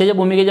त्यामुळे पक्षाच्या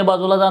भूमिकेच्या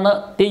बाजूला जाणं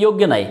ते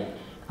योग्य नाही.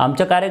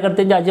 आमच्या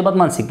कार्यकर्त्यांची अजिबात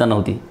मानसिकता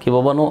नव्हती की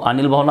बाबा नो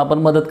अनिल भाऊंना आपण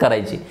मदत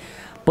करायची.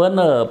 पण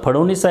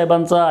फडणवीस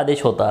साहेबांचा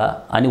आदेश होता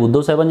आणि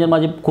उद्धव साहेबांचे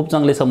माझे खूप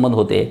चांगले संबंध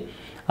होते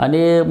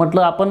आणि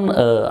म्हटलं आपण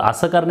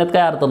असं करण्यात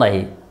काय अर्थ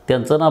नाही.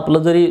 त्यांचं ना आपलं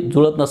जरी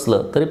जुळत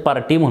नसलं तरी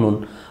पार्टी म्हणून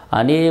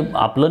आणि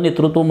आपलं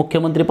नेतृत्व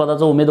मुख्यमंत्री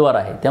पदाचा उमेदवार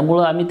आहे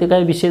त्यामुळं आम्ही ते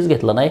काही विषयच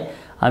घेतला नाही.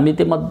 आम्ही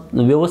ते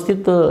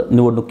व्यवस्थित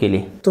निवडणूक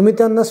केली. तुम्ही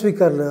त्यांना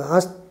स्वीकारलं,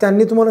 आज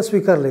त्यांनी तुम्हाला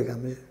स्वीकारलं आहे का?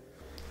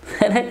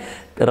 म्हणजे नाही,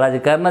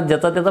 राजकारणात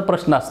ज्याचा त्याचा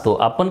प्रश्न असतो.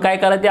 आपण काय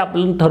करायचं ते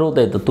आपल्याला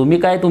ठरवता येतं. तुम्ही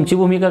काय, तुमची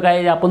भूमिका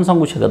काय आपण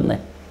सांगू शकत नाही.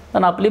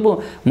 पण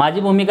माझी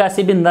भूमिका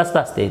अशी बिनधास्त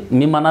असते.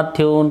 मी मनात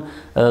ठेवून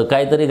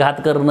काहीतरी घात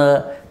करणं,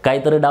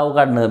 काहीतरी डाव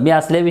काढणं, मी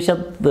असल्या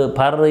विषयात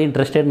फार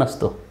इंटरेस्टेड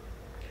नसतो.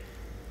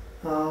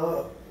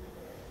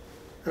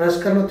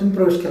 राजकारणात तुम्ही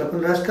प्रवेश केला,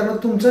 पण राजकारणात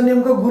तुमचा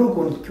नेमका गुरु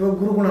कोण किंवा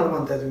गुरु कोणाला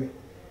मानताय तुम्ही?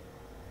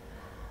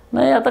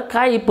 नाही, आता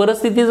काय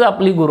परिस्थितीच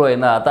आपली गुरु आहे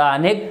ना. आता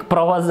अनेक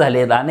प्रवास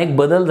झालेत, अनेक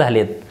बदल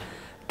झालेत.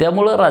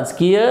 त्यामुळं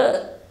राजकीय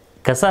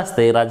कसं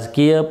असतंय,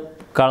 राजकीय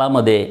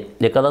काळामध्ये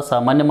एखादा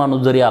सामान्य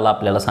माणूस जरी आला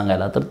आपल्याला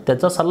सांगायला तर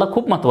त्याचा सल्ला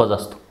खूप महत्त्वाचा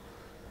असतो.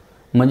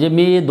 म्हणजे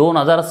मी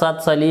 2007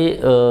 साली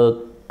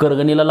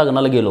करगणीला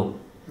लग्नाला गेलो.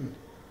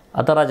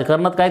 आता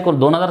राजकारणात काय करू,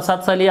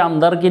 2007 साली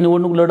आमदारकी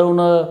निवडणूक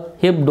लढवणं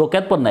हे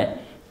डोक्यात पण नाही.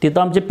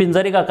 तिथं आमचे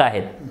पिंजारी काका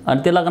आहेत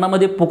आणि ते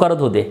लग्नामध्ये पुकारत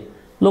होते.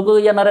 लोक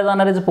येणाऱ्या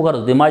जाणाऱ्याचं पुकारत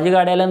होते. माझी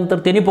गाडी आल्यानंतर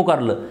त्यांनी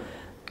पुकारलं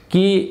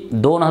की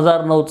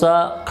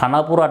 2009चा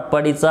खानापूर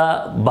आटपाडीचा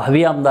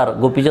भावी आमदार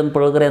गोपीचंद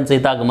पडळकर यांचं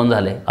इथं आगमन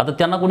झालं आहे. आता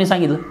त्यांना कोणी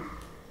सांगितलं?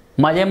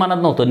 माझ्याही मनात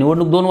नव्हतं.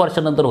 निवडणूक 2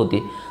 वर्षानंतर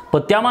होती, पण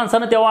त्या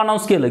माणसानं तेव्हा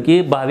अनाऊन्स केलं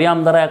की भावी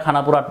आमदार आहे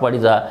खानापूर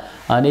आटपाडीचा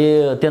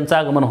आणि त्यांचं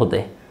आगमन होतं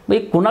आहे.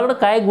 मग कुणाकडं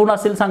काय गुण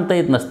असेल सांगता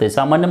येत नसते.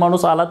 सामान्य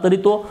माणूस आला तरी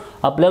तो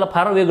आपल्याला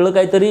फार वेगळं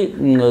काहीतरी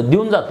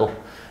देऊन जातो.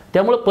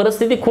 त्यामुळे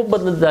परिस्थिती खूप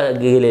बदलत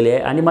गेलेली आहे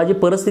आणि माझी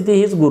परिस्थिती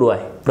हीच गुरु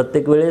आहे.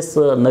 प्रत्येक वेळेस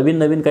नवीन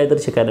नवीन काहीतरी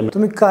शिकायला मिळतं.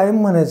 तुम्ही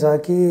कायम म्हणायचा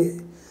की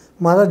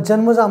माझा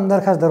जन्मच आमदार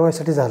खासदार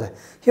व्हायसाठी झाला आहे,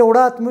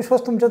 एवढा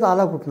आत्मविश्वास तुमच्यात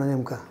आला कुठनं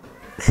नेमका?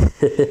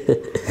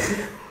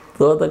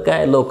 तो आता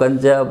काय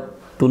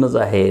लोकांच्यातूनच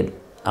आहे.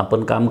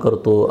 आपण काम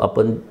करतो,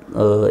 आपण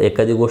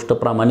एखादी गोष्ट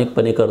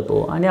प्रामाणिकपणे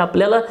करतो आणि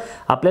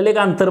आपल्याला एक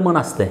अंतर्मन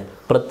असतं.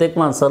 प्रत्येक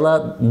माणसाला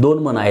 2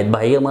 मन आहेत,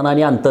 बाह्य मन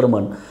आणि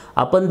अंतर्मन.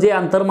 आपण जे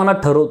अंतर्मनात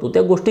ठरवतो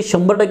त्या गोष्टी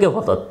 100%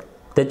 होतात.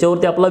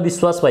 त्याच्यावरती आपला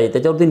विश्वास पाहिजे,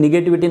 त्याच्यावरती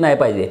निगेटिव्हिटी नाही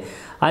पाहिजे.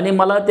 आणि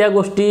मला त्या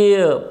गोष्टी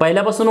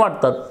पहिल्यापासून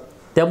वाटतात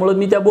त्यामुळं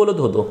मी त्या बोलत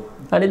होतो.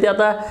 आणि ते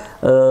आता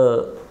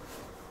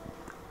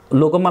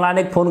लोक मला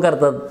अनेक फोन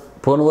करतात,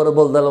 फोनवर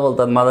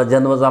बोलतात माझा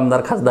जन्मच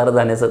आमदार खासदार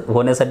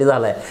होण्यासाठी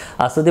झाला आहे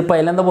असं ते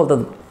पहिल्यांदा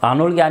बोलतात.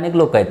 अनोळखी अनेक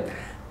लोक आहेत,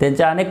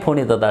 त्यांचे अनेक फोन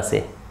येतात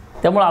असे.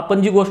 त्यामुळे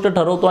आपण जी गोष्ट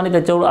ठरवतो आणि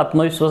त्याच्यावर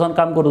आत्मविश्वासानं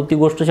काम करतो ती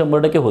गोष्ट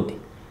 100% होती.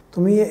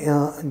 तुम्ही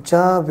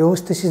ज्या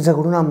व्यवस्थेशी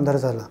झगडून आमदार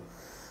झाला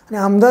आणि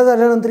आमदार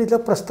झाल्यानंतर इथल्या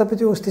प्रस्थापित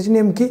व्यवस्थेची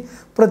नेमकी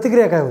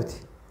प्रतिक्रिया काय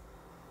होती?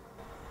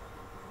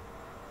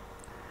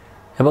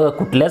 हे बघा,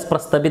 कुठल्याच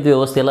प्रस्थापित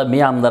व्यवस्थेला मी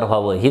आमदार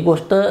व्हावं ही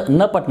गोष्ट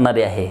न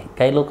पटणारी आहे.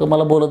 काही लोक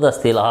मला बोलत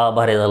असतील हा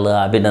भारी झालं,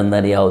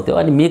 अभिनंदन यावं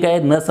तेव्हा, आणि मी काय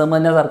न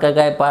समजण्यासारखा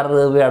काय फार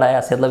वेळ आहे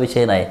अशातला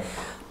विषय नाही.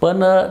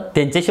 पण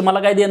त्यांच्याशी मला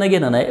काय देणं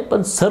घेणं नाही.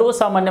 पण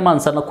सर्वसामान्य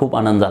माणसांना खूप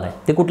आनंद झाला आहे.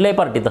 ते कुठल्याही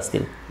पार्टीत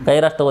असतील,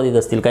 काही राष्ट्रवादीत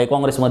असतील, काही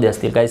काँग्रेसमध्ये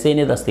असतील, काही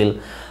सेनेत असतील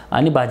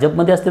आणि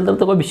भाजपमध्ये असतील तर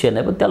तो काही विषय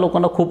नाही. पण त्या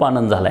लोकांना खूप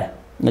आनंद झाला आहे.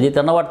 म्हणजे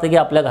त्यांना वाटतं की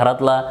आपल्या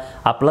घरातला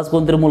आपलाच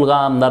कोणतरी मुलगा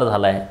आमदार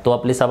झाला आहे, तो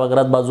आपली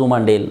सभागृहात बाजू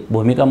मांडेल,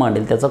 भूमिका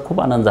मांडेल, त्याचा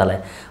खूप आनंद झाला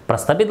आहे.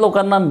 प्रस्थापित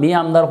लोकांना मी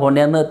आमदार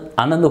होण्यानं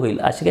आनंद होईल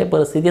अशी काही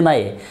परिस्थिती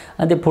नाही आहे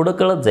आणि ते पुढं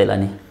कळत जाईल.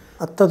 आणि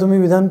आत्ता तुम्ही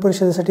विधान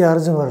परिषदेसाठी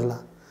अर्ज भरला,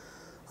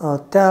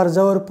 त्या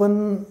अर्जावर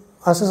पण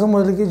असं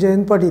समजलं की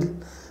जयंत पाटील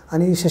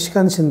आणि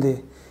शशिकांत शिंदे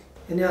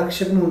यांनी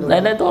आक्षेप नोंदवला.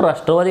 नाही, तो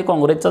राष्ट्रवादी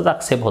काँग्रेसचाच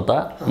आक्षेप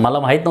होता. मला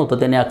माहीत नव्हतं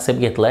त्यांनी आक्षेप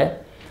घेतला आहे.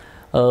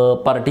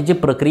 पार्टीची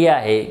प्रक्रिया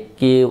आहे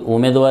की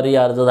उमेदवारी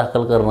अर्ज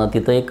दाखल करणं,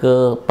 तिथं एक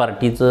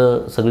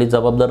पार्टीचं सगळी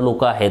जबाबदार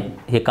लोक आहेत,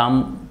 हे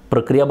काम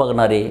प्रक्रिया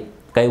बघणारे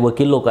काही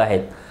वकील लोक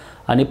आहेत.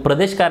 आणि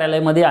प्रदेश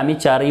कार्यालयामध्ये आम्ही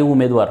 4ही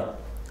उमेदवार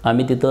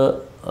आम्ही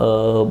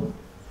तिथं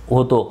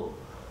होतो.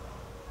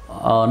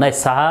 नाही,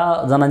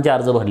 6 जणांचे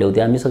अर्ज भरले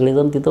होते. आम्ही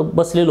सगळेजण तिथं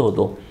बसलेलो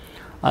होतो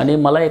आणि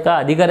मला एका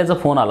अधिकाऱ्याचा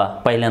फोन आला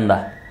पहिल्यांदा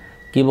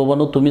की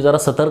बाबांनो तुम्ही जरा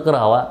सतर्क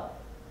राहावा,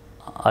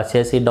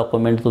 अशी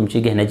डॉक्युमेंट तुमची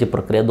घेण्याची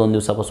प्रक्रिया 2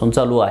 दिवसापासून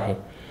चालू आहे.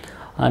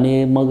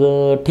 आणि मग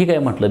ठीक आहे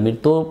म्हटलं. मी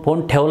तो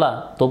फोन ठेवला.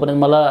 तोपर्यंत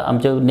मला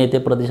आमचे नेते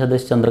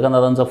प्रदेशाध्यक्ष चंद्रकांत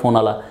दादांचा फोन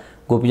आला,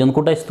 गोपीचंद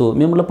कुठं आहेस तू?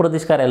 मी म्हटलं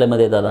प्रदेश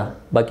कार्यालयामध्ये दादा.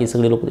 बाकी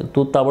सगळे लोक,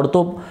 तू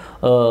ताबडतोब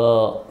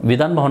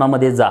विधान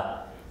भवनामध्ये जा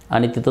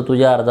आणि तिथं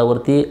तुझ्या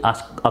अर्जावरती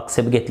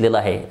आक्षेप घेतलेला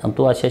आहे आणि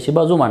तू अशी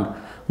बाजू मांड.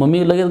 मग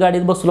मी लगेच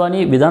गाडीत बसलो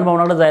आणि विधान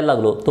भवनाकडे जायला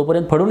लागलो.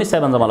 तोपर्यंत फडणवीस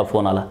साहेबांचा मला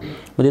फोन आला.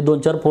 म्हणजे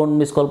 2-4 फोन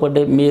मिस कॉल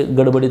पडले. मी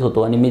गडबडीत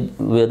होतो आणि मी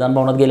विधान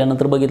भवनात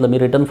गेल्यानंतर बघितलं, मी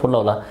रिटर्न फोन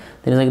लावला.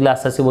 त्यांनी सांगितलं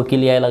असे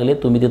वकील यायला लागले,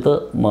 तुम्ही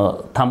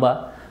तिथं थांबा,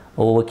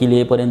 वकील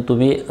येईपर्यंत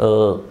तुम्ही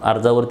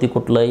अर्जावरती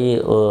कुठलाही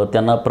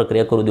त्यांना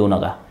प्रक्रिया करू देऊ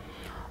नका.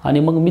 आणि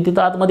मग मी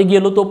तिथं आतमध्ये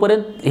गेलो.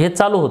 तोपर्यंत हे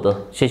चालू होतं.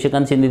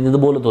 शशिकांत शिंदे तिथं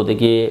बोलत होते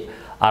की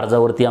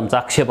अर्जावरती आमचा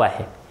आक्षेप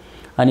आहे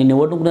आणि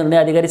निवडणूक निर्णय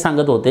अधिकारी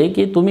सांगत होते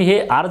की तुम्ही हे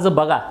अर्ज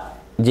बघा,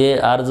 जे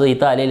अर्ज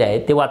इथं आलेले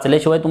आहेत ते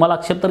वाचल्याशिवाय तुम्हाला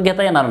आक्षेप तर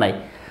घेता येणार नाही.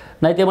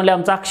 नाही, ते म्हणले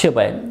आमचा आक्षेप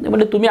आहे. ते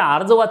म्हणले तुम्ही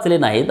अर्ज वाचले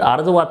नाहीत,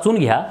 अर्ज वाचून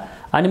घ्या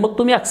आणि मग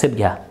तुम्ही आक्षेप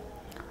घ्या.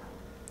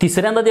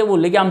 तिसऱ्यांदा ते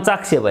बोलले की आमचा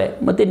आक्षेप आहे.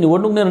 मग ते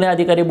निवडणूक निर्णय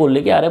अधिकारी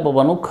बोलले की अरे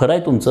बाबांनो, खरं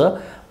आहे तुमचं,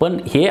 पण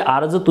हे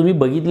अर्ज तुम्ही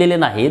बघितलेले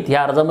नाहीत,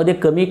 ह्या अर्जामध्ये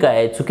कमी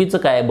काय, चुकीचं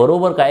काय,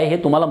 बरोबर काय हे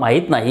तुम्हाला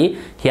माहीत नाही.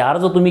 हे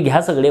अर्ज तुम्ही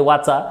घ्या, सगळे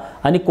वाचा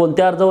आणि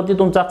कोणत्या अर्जावरती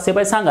तुमचा आक्षेप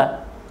आहे सांगा.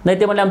 नाही,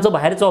 ते म्हणजे आमचं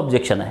बाहेरचं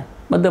ऑब्जेक्शन आहे.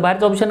 मग ते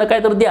बाहेरचं ऑब्जेक्शन काय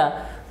तर द्या.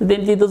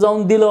 त्यांनी तिथं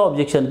जाऊन दिलं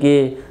ऑब्जेक्शन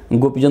की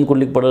गोपीचंद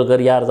पडळकर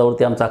या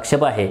अर्जावरती आमचा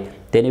आक्षेप आहे.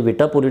 त्यांनी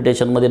विटा पोलीस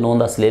स्टेशनमध्ये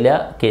नोंद असलेल्या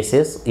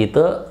केसेस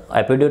इथं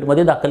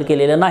ॲफिडेविटमध्ये दाखल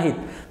केलेल्या नाहीत,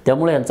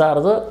 त्यामुळे यांचा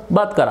अर्ज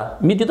बाद करा.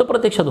 मी तिथं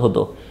प्रत्यक्षात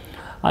होतो.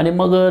 आणि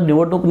मग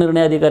निवडणूक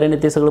निर्णय अधिकाऱ्याने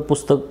ते सगळं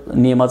पुस्तक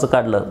नियमाचं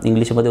काढलं,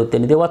 इंग्लिशमध्ये होतं,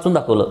 त्यांनी ते वाचून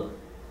दाखवलं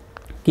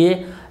की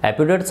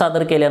ॲफिडेविट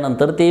सादर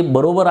केल्यानंतर ते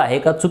बरोबर आहे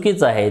का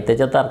चुकीचं आहे,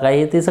 त्याच्यात काय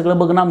आहे ते सगळं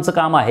बघणं आमचं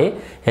काम आहे.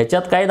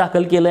 ह्याच्यात काय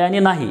दाखल केलं आहे आणि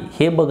नाही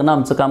हे बघणं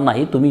आमचं काम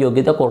नाही, तुम्ही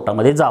योग्य त्या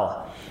कोर्टामध्ये जावा.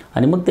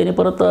 आणि मग त्याने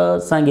परत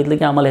सांगितलं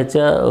की आम्हाला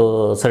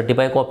ह्याच्या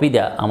सर्टिफाय कॉपी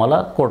द्या,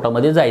 आम्हाला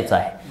कोर्टामध्ये जायचं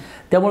आहे.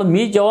 त्यामुळे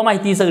मी जेव्हा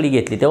माहिती सगळी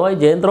घेतली तेव्हा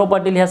जयंतराव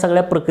पाटील ह्या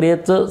सगळ्या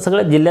प्रक्रियेचं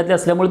सगळ्या जिल्ह्यातले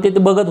असल्यामुळे ते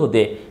बघत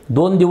होते.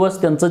 2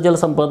 दिवस त्यांचं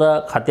जलसंपदा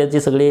खात्याचे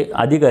सगळे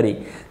अधिकारी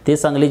ते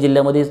सांगली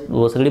जिल्ह्यामध्ये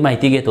सगळी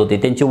माहिती घेत होते.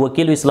 त्यांचे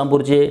वकील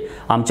इस्लामपूरचे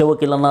आमच्या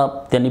वकिलांना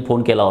त्यांनी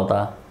फोन केला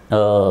होता.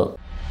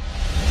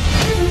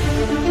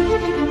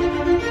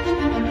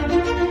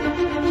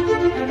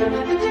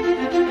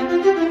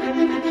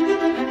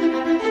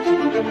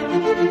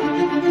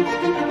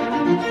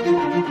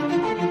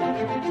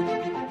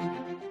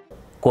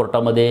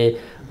 कोर्टामध्ये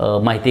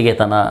माहिती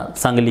घेताना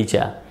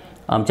सांगलीच्या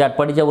आमच्या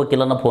आटपाडीच्या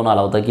वकिलांना फोन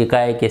आला होता की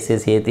काय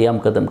केसेस हे ते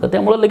अमकं तमकं.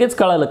 त्यामुळं लगेच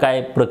कळालं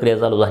काय प्रक्रिया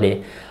चालू झाली.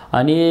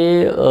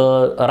 आणि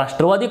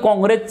राष्ट्रवादी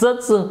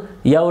काँग्रेसचंच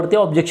यावरती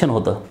ऑब्जेक्शन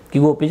होतं की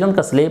गोपीचंद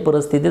कसल्याही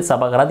परिस्थितीत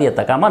सभागृहात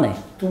येता कामा नाही.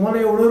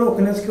 तुम्हाला एवढं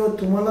रोखण्याचं किंवा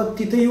तुम्हाला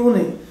तिथे येऊ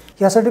नये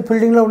यासाठी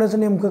फिल्डिंग लावण्याचं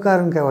नेमकं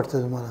कारण काय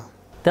वाटतं तुम्हाला?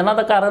 त्यांना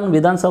आता कारण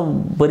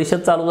विधानसभा परिषद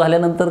चालू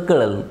झाल्यानंतर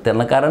कळलं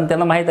त्यांना, कारण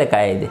त्यांना माहीत आहे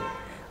काय आहे ते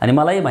आणि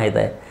मलाही माहीत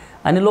आहे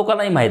आणि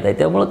लोकांनाही माहीत आहे.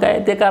 त्यामुळं काय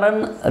ते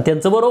कारण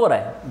त्यांचं बरोबर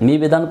आहे. मी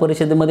विधान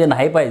परिषदेमध्ये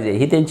नाही पाहिजे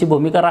ही त्यांची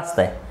भूमिका रास्त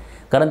आहे,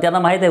 कारण त्यांना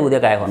माहीत आहे उद्या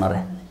काय होणार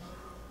आहे.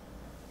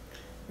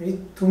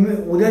 तुम्ही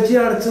उद्याची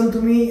अडचण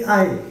तुम्ही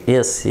आहे.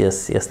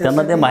 येस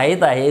त्यांना ते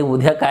माहीत आहे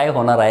उद्या काय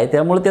होणार आहे,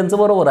 त्यामुळे त्यांचं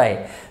बरोबर आहे.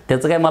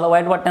 त्याचं काय मला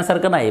वाईट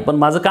वाटण्यासारखं नाही, पण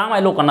माझं काम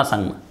आहे लोकांना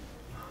सांगणं.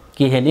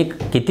 की ह्यांनी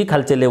किती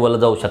खालच्या लेवलला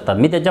जाऊ शकतात.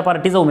 मी त्यांच्या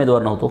पार्टीचा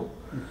उमेदवार नव्हतो.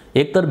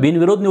 एक तर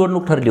बिनविरोध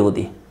निवडणूक ठरली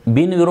होती.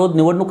 बिनविरोध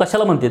निवडणूक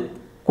कशाला म्हणतात?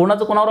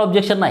 कोणाचं कोणावर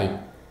ऑब्जेक्शन नाही.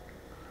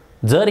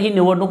 जर ही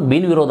निवडणूक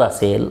बिनविरोध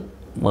असेल,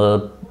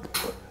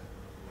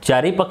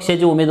 चारही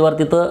पक्षाचे उमेदवार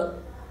तिथं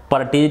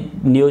पार्टी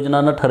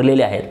नियोजनानं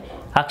ठरलेले आहेत,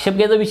 आक्षेप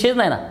घ्यायचा विषयच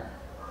नाही ना.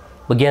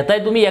 मग घेताय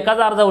तुम्ही एकाच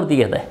अर्जावरती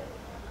घेताय.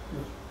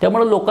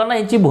 त्यामुळे लोकांना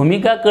यांची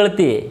भूमिका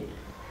कळते.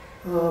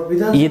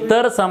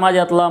 इतर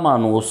समाजातला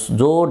माणूस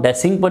जो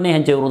डॅसिंगपणे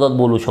ह्यांच्या विरोधात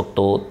बोलू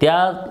शकतो,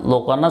 त्या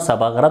लोकांना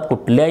सभागृहात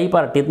कुठल्याही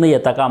पार्टीतनं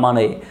येता कामा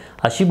नये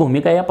अशी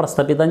भूमिका या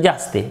प्रस्थापितांची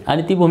असते.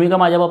 आणि ती भूमिका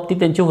माझ्या बाबतीत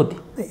त्यांची होती.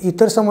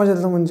 इतर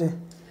समाजातलं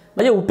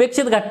म्हणजे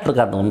उपेक्षित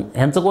घटकातून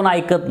ह्यांचं कोण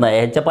ऐकत नाही,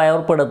 ह्यांच्या पायावर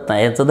पडत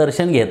नाही, ह्यांचं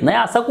दर्शन घेत नाही,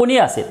 असा कोणी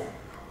असेल,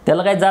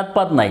 त्याला काही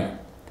जातपात नाही.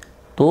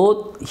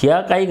 तो ह्या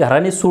काही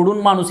घराने सोडून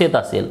माणूस येत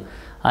असेल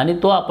आणि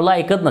तो आपला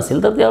ऐकत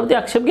नसेल तर त्यावरती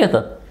आक्षेप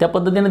घेतात. त्या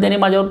पद्धतीने त्यांनी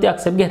माझ्यावरती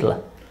आक्षेप घेतला.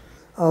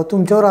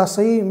 तुमच्यावर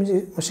असंही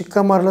म्हणजे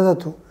शिक्का मारला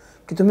जातो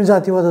की तुम्ही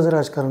जातीवादाचं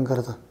राजकारण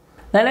करता.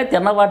 नाही,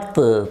 त्यांना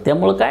वाटतं.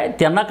 त्यामुळं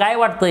त्यांना काय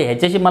वाटतं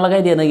ह्याच्याशी मला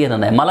काही देणं घेणं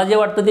नाही. मला जे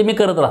वाटतं ते मी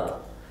करत राहतो.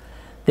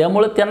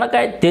 त्यामुळे त्यांना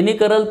त्यांनी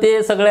करल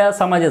ते सगळ्या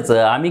समाजाचं,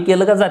 आम्ही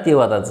केलं का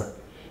जातीवादाचं.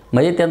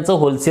 म्हणजे त्यांचं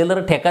होलसेलर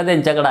ठेका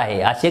त्यांच्याकडे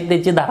आहे अशी एक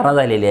त्यांची धारणा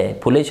झालेली आहे.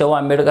 फुले शाहू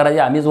आंबेडकरांचे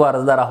आम्हीच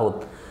वारसदार आहोत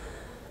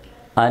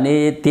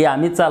आणि ते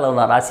आम्हीच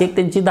चालवणार अशी एक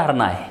त्यांची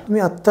धारणा आहे.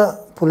 तुम्ही आत्ता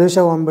फुले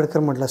शाहू आंबेडकर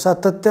म्हटलं,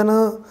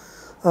 सातत्यानं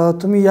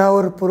तुम्ही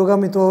यावर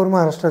पुरोगामित्वावर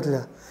महाराष्ट्रातल्या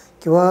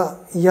किंवा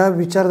या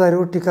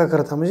विचारधारेवर टीका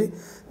करता. म्हणजे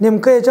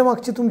नेमकं याच्या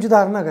मागची तुमची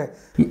धारणा काय?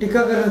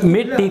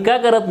 मी टीका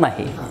करत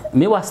नाही,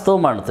 मी वास्तव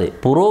मांडतोय.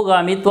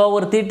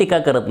 पुरोगामित्वावरती टीका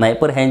करत नाही,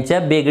 पण ह्यांच्या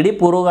बेगडी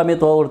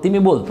पुरोगामित्वावरती मी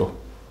बोलतो.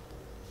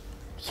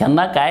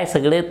 ह्यांना काय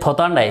सगळे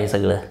थोतांड आहे.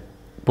 सगळं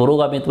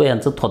पुरोगामित्व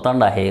ह्यांचं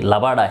थोतांड आहे,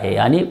 लबाड आहे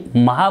आणि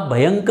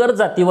महाभयंकर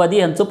जातीवादी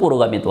ह्यांचं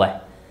पुरोगामित्व आहे.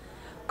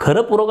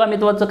 खरं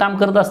पुरोगामित्वाचं काम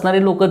करत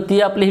असणारी लोक ती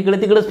आपल्या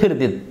इकडे तिकडेच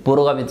फिरतात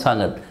पुरोगामित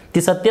सांगत,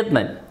 ती सत्यत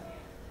नाहीत.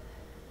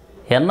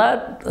 ह्यांना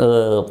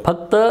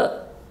फक्त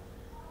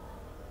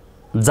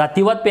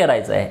जातीवाद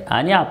पेरायचा आहे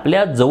आणि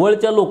आपल्या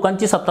जवळच्या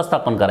लोकांची सत्ता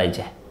स्थापन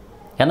करायची आहे.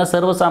 ह्यांना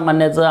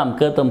सर्वसामान्याचं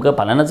अमकं तमकं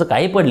फलाण्याचं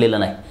काही पडलेलं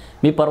नाही.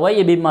 मी परवा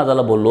एबी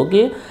माझाला बोललो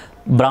की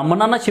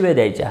ब्राह्मणांना शिव्या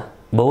द्यायच्या,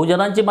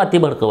 बहुजनांची माती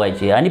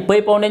भडकवायची आणि पै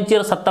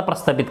पाहुण्यांची सत्ता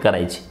प्रस्थापित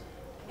करायची.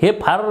 हे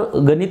फार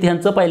गणित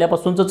ह्यांचं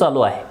पहिल्यापासूनचं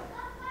चालू आहे.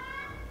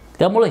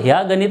 त्यामुळे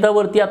ह्या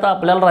गणितावरती आता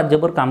आपल्याला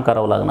राज्यभर काम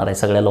करावं लागणार आहे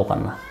सगळ्या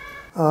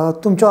लोकांना.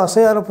 तुमच्या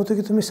असंही आरोप होतो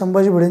की तुम्ही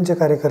संभाजी भिडेंचे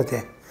कार्यकर्ते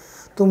आहे.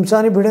 तुमचा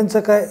आणि भिडेंचा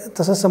काय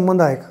तसा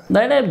संबंध आहे का?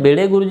 नाही,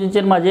 भिडे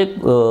गुरुजींचे माझे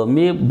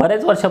मी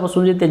बऱ्याच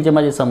वर्षापासून जे त्यांचे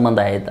माझे संबंध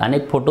आहेत.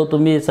 अनेक फोटो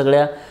तुम्ही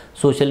सगळ्या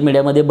सोशल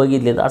मीडियामध्ये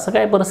बघितलेत. असं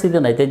काय परिस्थिती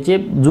नाही, त्यांचे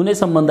जुने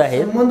संबंध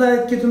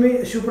आहेत की तुम्ही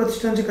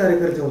शिवप्रतिष्ठानचे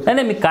कार्यकर्ते होते?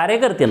 नाही, मी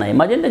कार्यकर्ते नाही,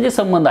 माझे त्यांचे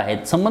संबंध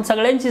आहेत. संबंध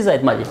सगळ्यांचीच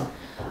आहेत माझे.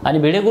 आणि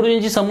भिडे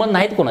गुरुजींचे संबंध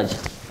नाहीत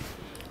कोणाचे.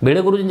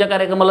 भिडे गुरुजींच्या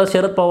कार्यक्रमाला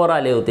शरद पवार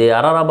आले होते,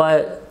 आराराबा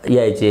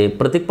यायचे,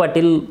 प्रतीक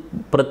पाटील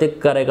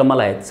प्रत्येक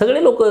कार्यक्रमाला आहेत,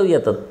 सगळे लोक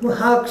येतात.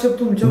 हा आक्षेप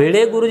तुमच्या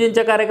भिडे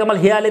गुरुजींच्या कार्यक्रमाला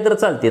हे आले तर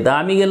चालते, तर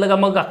आम्ही गेलं का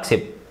मग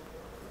आक्षेप?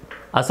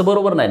 असं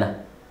बरोबर नाही ना.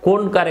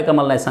 कोण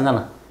कार्यक्रमाला नाही सांगा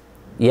ना.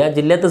 या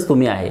जिल्ह्यातच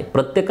तुम्ही आहे,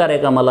 प्रत्येक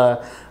कार्यक्रमाला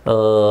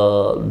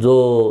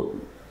जो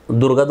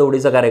दुर्गा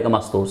दौडीचा कार्यक्रम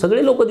असतो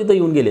सगळे लोक तिथं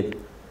येऊन गेलेत.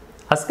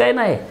 असं काय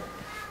नाही.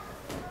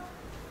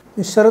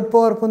 शरद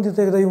पवार पण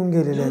तिथे एकदा येऊन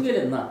गेलेले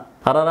आहेत ना.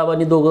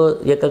 हराराबांनी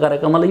दोघं एका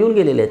कार्यक्रमाला येऊन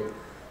गेलेले आहेत.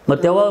 मग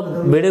तेव्हा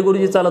भिडे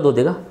गुरुजी चालत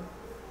होते का?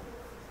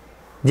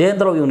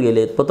 जयंतराव येऊन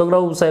गेलेत,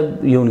 पतंगराव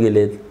साहेब येऊन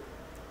गेलेत,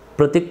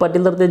 प्रतीक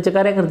पाटील तर त्यांचे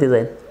कार्यकर्तेच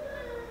आहेत,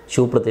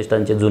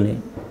 शिवप्रतिष्ठानचे जुने.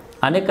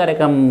 अनेक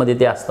कार्यक्रमामध्ये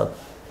ते असतात.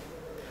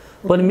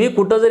 पण मी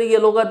कुठं जरी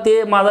गेलो का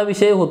ते माझा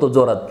विषय होतो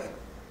जोरात.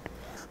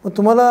 मग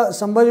तुम्हाला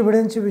संभाजी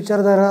भिडेंची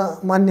विचारधारा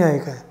मान्य आहे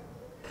काय?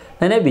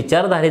 नाही,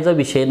 विचारधारेचा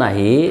विषय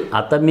नाही.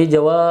 आता मी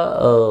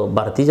जेव्हा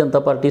भारतीय जनता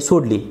पार्टी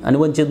सोडली आणि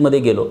वंचितमध्ये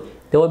गेलो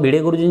तेव्हा भिडे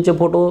गुरुजींचे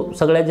फोटो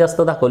सगळ्यात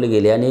जास्त दाखवले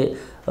गेले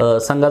आणि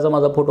संघाचा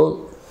माझा फोटो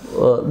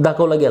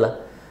दाखवला गेला.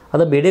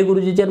 आता भिडे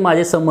गुरुजींचे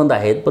माझे संबंध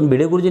आहेत, पण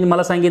भिडे गुरुजींनी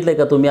मला सांगितलं आहे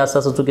का तुम्ही असं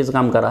असं चुकीचं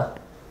काम करा?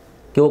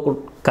 किंवा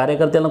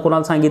कार्यकर्त्यांना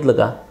कोणाला सांगितलं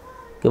का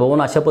की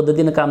बाबा अशा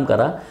पद्धतीनं काम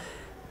करा?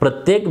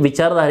 प्रत्येक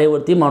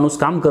विचारधारेवरती माणूस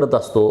काम करत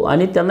असतो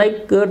आणि त्यांना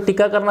एक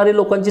टीका करणारी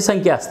लोकांची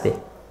संख्या असते.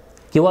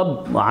 किंवा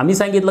आम्ही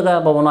सांगितलं का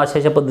बाबा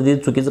अशा पद्धतीने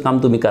चुकीचं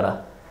काम तुम्ही करा?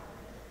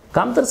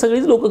 काम तर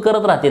सगळीच लोक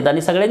करत राहतात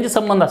आणि सगळ्यांचे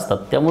संबंध असतात.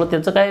 त्यामुळे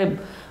त्याचं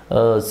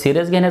काय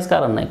सिरियस घेण्याचं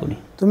कारण नाही कोणी.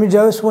 तुम्ही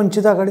ज्यावेळेस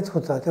वंचित आघाडीत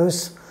होता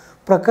त्यावेळेस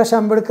प्रकाश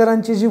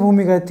आंबेडकरांची जी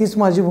भूमिका आहे तीच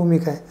माझी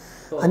भूमिका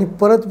आहे आणि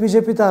परत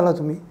BJPत आला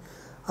तुम्ही.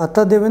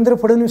 आता देवेंद्र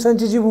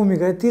फडणवीसांची जी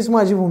भूमिका आहे तीच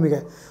माझी भूमिका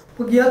आहे.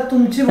 मग यात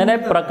तुमची नाही,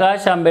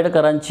 प्रकाश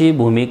आंबेडकरांची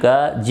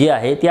भूमिका जी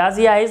आहे ती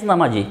आजही आहेच ना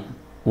माझी.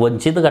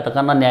 वंचित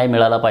घटकांना न्याय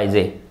मिळाला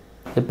पाहिजे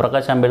हे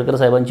प्रकाश आंबेडकर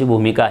साहेबांची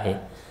भूमिका आहे.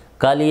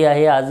 कालही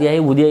आहे, आजही आहे,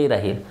 उद्याही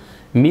राहील.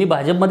 मी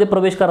भाजपमध्ये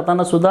प्रवेश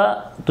करताना सुद्धा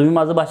तुम्ही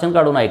माझं भाषण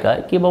काढून ऐका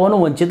की बाबांनो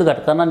वंचित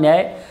घटकांना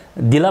न्याय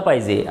दिला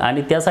पाहिजे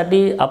आणि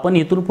त्यासाठी आपण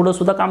इथून पुढं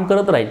सुद्धा काम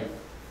करत राहील.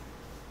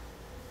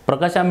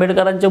 प्रकाश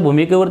आंबेडकरांच्या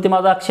भूमिकेवरती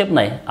माझा आक्षेप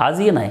नाही,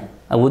 आजही नाही,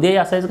 उद्याही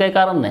असायचं काही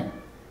कारण नाही.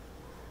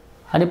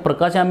 आणि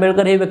प्रकाश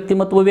आंबेडकर हे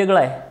व्यक्तिमत्व वेगळं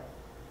आहे.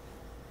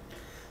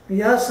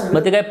 या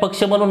मग ते काय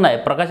पक्ष म्हणून नाही.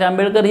 प्रकाश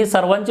आंबेडकर ही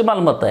सर्वांची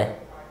मालमत्ता आहे.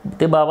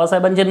 ते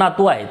बाबासाहेबांचे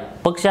नातू आहेत.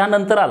 पक्ष हा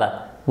नंतर आला.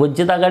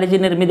 वंचित आघाडीची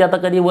निर्मिती आता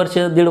कधी वर्ष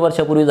दीड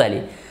वर्षापूर्वी झाली,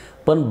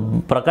 पण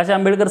प्रकाश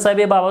आंबेडकर साहेब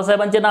हे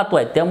बाबासाहेबांचे नातू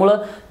आहेत.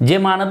 त्यामुळं जे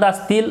मानत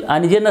असतील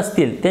आणि जे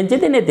नसतील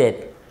त्यांचे ते नेते आहेत.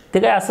 ते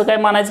काय असं काय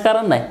मानायचं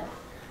कारण नाही.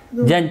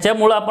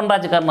 ज्यांच्यामुळं आपण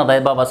राजकारणात आहे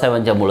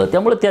बाबासाहेबांच्यामुळं,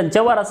 त्यामुळे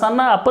त्यांच्या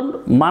वारसांना आपण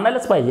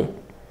मानायलाच पाहिजे.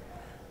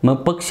 मग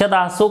पक्षात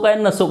असो काय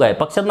नसो काय,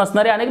 पक्षात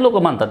नसणारे अनेक लोक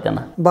मानतात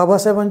त्यांना.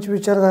 बाबासाहेबांची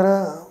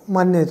विचारधारा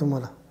मान्य आहे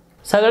तुम्हाला?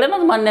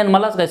 सगळ्यांनाच मान्य आहे.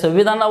 मलाच काय,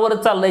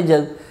 संविधानावरच चाललंय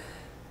जग,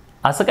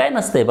 असं काय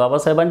नसतंय.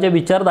 बाबासाहेबांच्या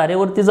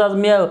विचारधारेवरतीच आज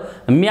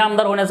मी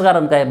आमदार होण्याचं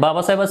कारण काय?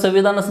 बाबासाहेब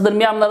संविधान असतं तर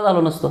मी आमदार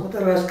झालो नसतो.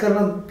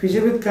 राजकारणात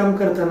बीजेपीत काम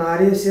करताना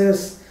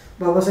RSS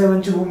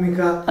बाबासाहेबांची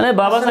भूमिका आणि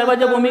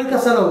बाबासाहेबांच्या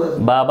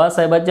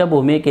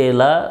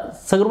भूमिकेला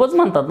सर्वच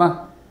म्हणतात ना.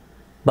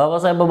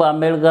 बाबासाहेब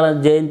आंबेडकर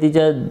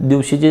जयंतीच्या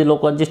दिवशीचे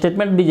लोकांचे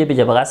स्टेटमेंट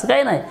बीजेपीच्या बघा. असं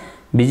काय नाही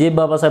बीजेपी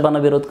बाबासाहेबांना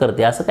विरोध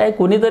करते, असं काय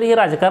कोणीतरी हे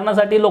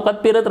राजकारणासाठी लोकात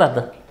फिरत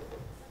राहतं.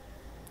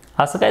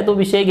 असं काय तो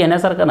विषय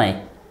घेण्यासारखा नाही.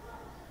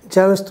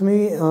 ज्यावेळेस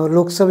तुम्ही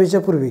लोकसभेच्या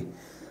पूर्वी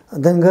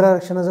धनगर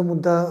आरक्षणाचा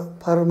मुद्दा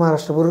फार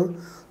महाराष्ट्रभर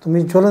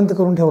तुम्ही ज्वलंत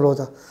करून ठेवला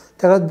होता,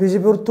 त्यावेळेस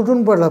बीजेपीवर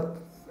तुटून पडला,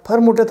 फार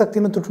मोठ्या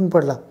ताकदीनं तुटून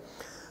पडला,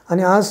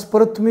 आणि आज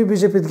परत तुम्ही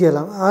बीजेपीत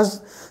गेला. आज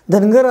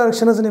धनगर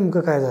आरक्षणाचं नेमकं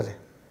काय झालं?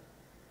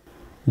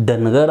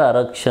 धनगर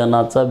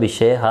आरक्षणाचा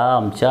विषय हा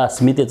आमच्या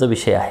अस्मितेचा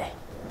विषय आहे.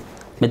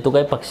 मी तो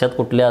काही पक्षात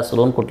कुठल्या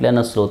असलो कुठल्या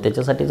नसलो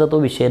त्याच्यासाठीचा तो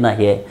विषय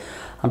नाही आहे.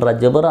 आणि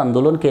राज्यभर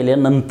आंदोलन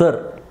केल्यानंतर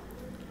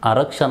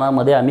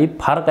आरक्षणामध्ये आम्ही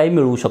फार काही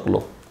मिळवू शकलो.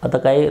 आता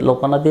काही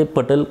लोकांना ते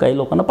पटेल, काही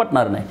लोकांना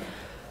पटणार नाही.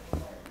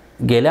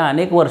 गेल्या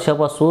अनेक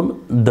वर्षापासून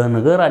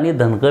धनगर आणि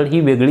धनगड ही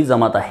वेगळी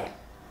जमात आहे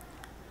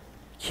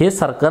हे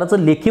सरकारचं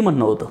लेखी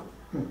म्हणणं होतं.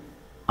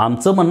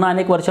 आमचं म्हणणं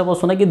अनेक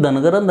वर्षापासून आहे की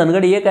धनगर आणि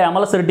धनगड एक आहे,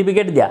 आम्हाला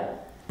सर्टिफिकेट द्या.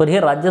 पण हे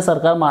राज्य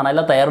सरकार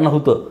मानायला तयार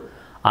नव्हतं.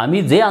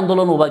 आम्ही जे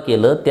आंदोलन उभा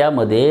केलं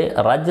त्यामध्ये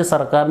राज्य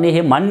सरकारने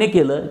हे मान्य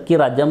केलं की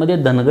राज्यामध्ये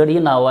धनगड ही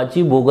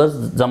नावाची बोगस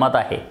जमात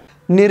आहे.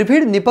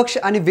 निर्भीड, निपक्ष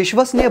आणि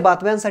विश्वसनीय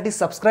बातम्यांसाठी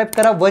सबस्क्राईब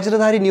करा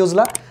वज्रधारी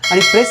न्यूजला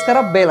आणि प्रेस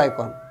करा बेल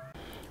आयकॉन.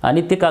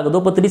 आणि ते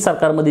कागदोपत्री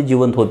सरकारमध्ये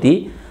जिवंत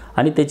होती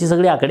आणि त्याची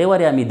सगळी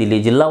आकडेवारी आम्ही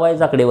दिली. जिल्हा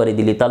वाईज आकडेवारी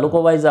दिली, तालुका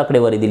वाईज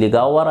आकडेवारी दिली,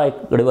 गाववार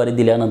आकडेवारी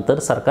दिल्यानंतर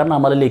सरकारनं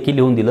आम्हाला लेखी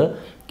लिहून दिलं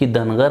की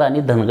धनगर आणि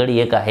धनगड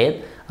एक आहेत.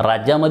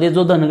 राज्यामध्ये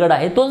जो धनगड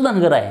आहे तोच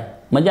धनगर आहे.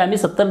 म्हणजे आम्ही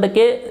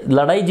 70%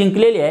 लढाई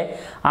जिंकलेली आहे.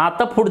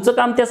 आता पुढचं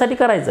काम त्यासाठी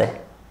करायचं आहे.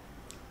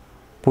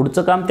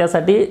 पुढचं काम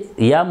त्यासाठी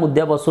या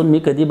मुद्द्यापासून मी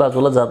कधी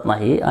बाजूला जात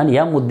नाही आणि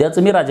या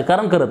मुद्द्याचं मी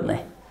राजकारण करत नाही.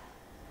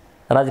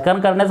 राजकारण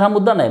करण्याचा हा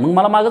मुद्दा नाही. मग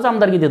मला मागच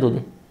आमदारकी देत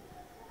होते.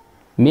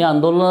 मी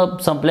आंदोलन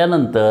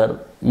संपल्यानंतर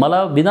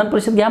मला विधान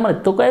परिषद घ्या म्हणत,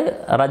 तो काय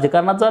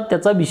राजकारणाचा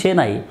त्याचा विषय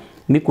नाही.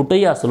 मी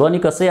कुठेही असलो आणि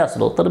कसंही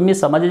असलो तर मी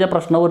समाजाच्या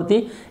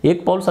प्रश्नावरती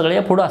एक पाऊल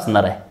सगळ्या पुढं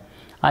असणार आहे.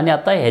 आणि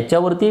आता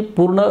ह्याच्यावरती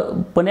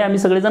पूर्णपणे आम्ही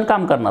सगळेजण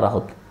काम करणार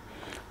आहोत.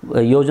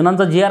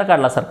 योजनांचा GR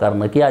काढला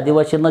सरकारनं की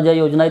आदिवासींना ज्या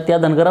योजना आहेत त्या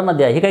धनगरांना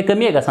द्या. हे काही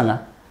कमी आहे का सांगा?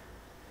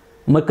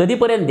 मग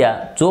कधीपर्यंत द्या?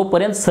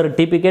 जोपर्यंत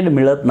सर्टिफिकेट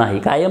मिळत नाही,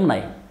 कायम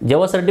नाही.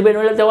 जेव्हा सर्टिफिकेट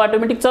मिळेल तेव्हा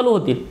ऑटोमॅटिक चालू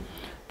होतील.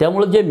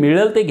 त्यामुळे जे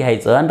मिळेल ते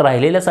घ्यायचं आणि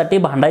राहिलेल्यासाठी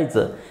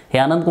भांडायचं. हे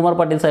आनंदकुमार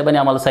पाटील साहेबांनी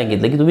आम्हाला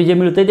सांगितलं की तुम्ही जे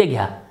मिळतं ते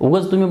घ्या,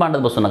 उगाच तुम्ही भांडत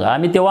बसू नका.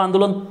 आम्ही तेव्हा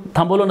आंदोलन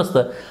थांबवलं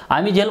नसतं.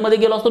 आम्ही जेलमध्ये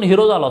गेलो असतो,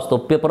 हिरो झालो असतो,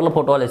 पेपरला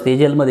फोटो आले असते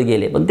जेलमध्ये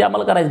गेले. पण ते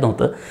आम्हाला करायचं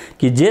नव्हतं.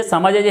 की जे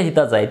समाजाच्या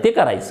हिताचं आहे ते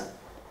करायचं.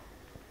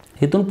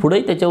 इथून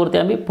पुढेही त्याच्यावरती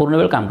आम्ही पूर्ण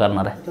वेळ काम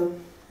करणार आहे.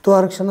 तो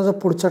आरक्षणाचा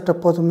पुढचा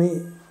टप्पा तुम्ही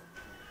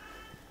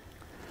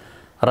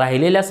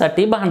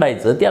राहिलेल्यासाठी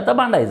भांडायचं, ते आता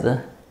भांडायचं.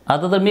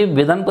 आता तर मी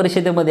विधान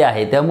परिषदेमध्ये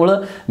आहे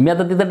त्यामुळं मी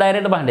आता तिथं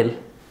डायरेक्ट भांडेल.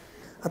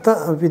 आता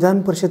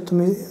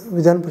तुम्ही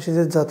विधान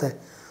परिषदेत जात आहे,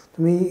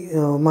 तुम्ही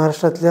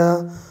महाराष्ट्रातल्या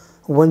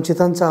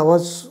वंचितांचा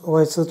आवाज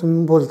व्हायचं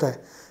तुम्ही बोलताय,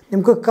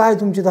 नेमकं काय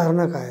तुमची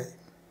धारणा काय आहे?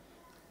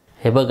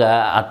 हे बघा,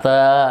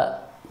 आता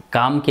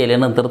काम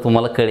केल्यानंतर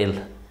तुम्हाला कळेल.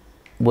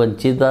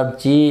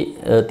 वंचितांची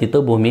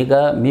तिथं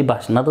भूमिका मी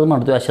भाषणातच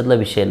म्हणतोय अशातला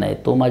विषय नाही.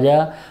 तो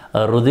माझ्या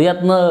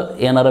हृदयातनं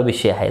येणारा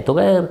विषय आहे. तो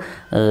काय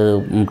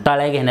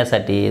टाळ्या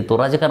घेण्यासाठी, तो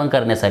राजकारण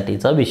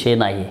करण्यासाठीचा विषय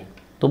नाही आहे.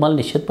 तुम्हाला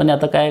निश्चितपणे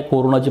आता काय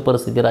कोरोनाची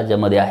परिस्थिती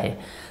राज्यामध्ये आहे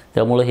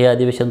त्यामुळे हे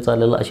अधिवेशन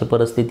चालेल अशी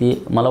परिस्थिती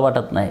मला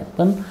वाटत नाही.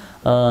 पण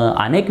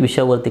अनेक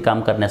विषयावरती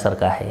काम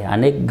करण्यासारखं आहे.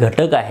 अनेक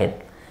घटक आहेत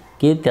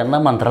की त्यांना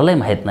मंत्रालय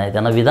माहीत नाही,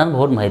 त्यांना विधान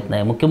भवन माहीत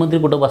नाही, मुख्यमंत्री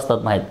कुठं बसतात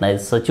माहीत नाही,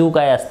 सचिव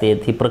काय असते,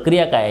 ही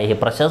प्रक्रिया काय आहे, हे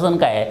प्रशासन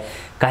काय आहे,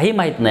 काही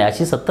माहीत नाही.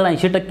 अशी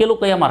 70-80%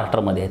 लोक या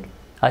महाराष्ट्रामध्ये आहेत.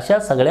 अशा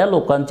सगळ्या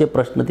लोकांचे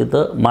प्रश्न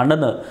तिथं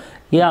मांडणं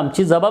ही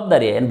आमची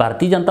जबाबदारी आहे. आणि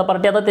भारतीय जनता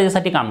पार्टी आता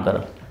त्याच्यासाठी काम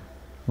करेल.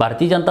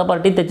 भारतीय जनता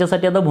पार्टी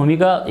त्याच्यासाठी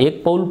आता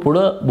एक पाऊल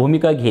पुढं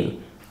भूमिका घेईल.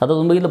 आता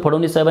तुम्ही बघितलं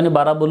फडणवीस साहेबांनी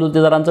 12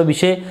 बलुतेदारांचा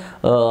विषय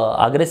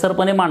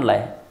अग्रेसरपणे मांडला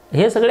आहे.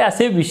 हे सगळे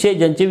असे विषय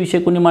ज्यांचे विषय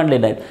कोणी मांडले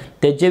नाहीत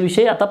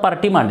त्याच्याविषयी आता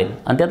पार्टी मांडेल.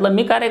 आणि त्यातला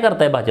मी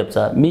कार्यकर्ता आहे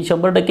भाजपचा. मी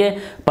 100%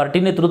 पार्टी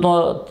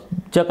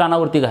नेतृत्वाच्या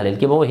कानावरती घालेल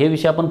की बाबा हे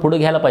विषय आपण पुढे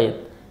घ्यायला पाहिजेत,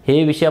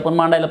 हे विषय आपण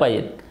मांडायला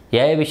पाहिजेत,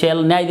 या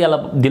विषयाला न्याय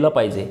दिला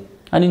पाहिजे.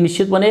 आणि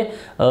निश्चितपणे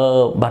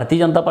भारतीय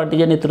जनता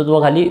पार्टीच्या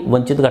नेतृत्वाखाली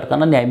वंचित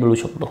घटकांना न्याय मिळू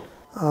शकतो.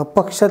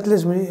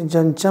 पक्षातलेच म्हणजे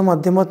ज्यांच्या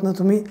माध्यमातून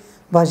तुम्ही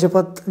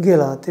भाजपात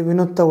गेला ते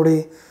विनोद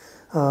तावडे,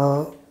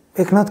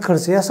 एकनाथ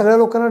खडसे या सगळ्या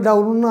लोकांना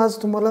डावलून आज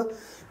तुम्हाला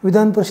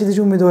विधान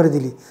परिषदेची उमेदवारी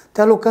दिली,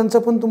 त्या लोकांचा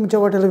पण तुमच्या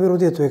वाट्याला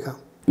विरोध येतोय का?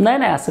 नाही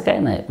नाही, असं काही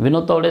नाही.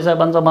 विनोद तावडे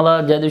साहेबांचा मला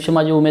ज्या दिवशी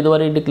माझी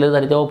उमेदवारी डिक्लेअर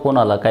झाली तेव्हा फोन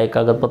आला, काही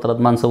कागदपत्रात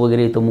माणसं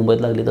वगैरे इथं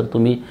मुंबईत लागली तर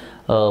तुम्ही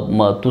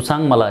तू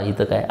सांग मला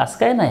इथं काय, असं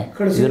काय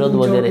नाही विरोध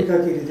वगैरे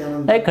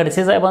नाही.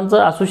 खडसे साहेबांचं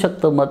असू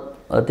शकतं मत,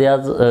 ते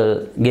आज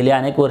गेली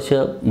अनेक वर्ष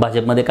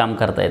भाजपमध्ये काम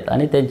करतायत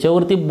आणि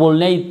त्यांच्यावरती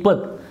बोलण्या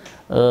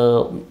इतपत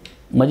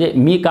म्हणजे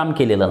मी काम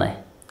केलेलं नाही,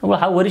 त्यामुळे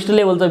हा वरिष्ठ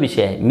लेवलचा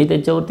विषय आहे, मी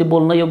त्यांच्यावरती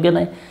बोलणं योग्य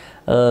नाही.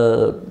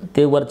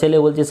 ते वरच्या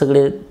लेवलचे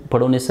सगळे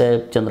फडणवीस साहेब,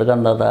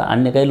 चंद्रकांत दादा,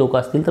 अन्य काही लोक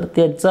असतील तर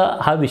त्यांचा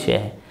हा विषय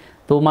आहे,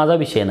 तो माझा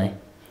विषय नाही.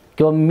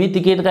 किंवा मी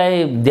तिकीट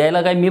काय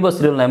द्यायला काय मी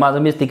बसलेलो नाही, माझं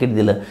मीच तिकीट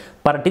दिलं,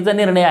 पार्टीचा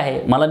निर्णय आहे,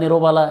 मला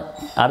निरोप आला,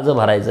 अर्ज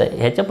भरायचा आहे,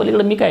 ह्याच्या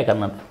पलीकडे मी काय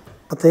करणार.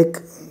 आता एक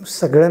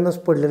सगळ्यांनाच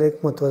पडलेला एक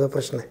महत्त्वाचा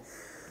प्रश्न आहे,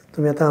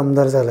 तुम्ही आता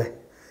आमदार झाला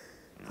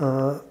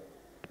आहे,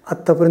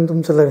 आत्तापर्यंत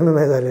तुमचं लग्न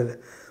नाही झालेलं,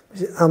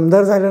 म्हणजे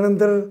आमदार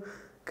झाल्यानंतर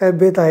काय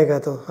बेत आहे का?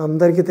 तो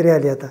आमदारकी तरी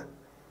आली आता?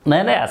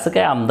 नाही नाही, असं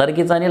काय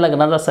आमदारकीचा आणि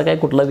लग्नाचा असा काय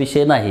कुठला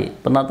विषय नाही,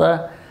 पण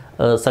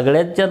आता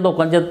सगळ्याच्या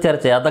लोकांच्या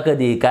चर्चा आहे, आता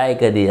कधी काय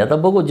कधी, आता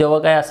बघू, जेव्हा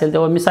काय असेल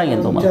तेव्हा मी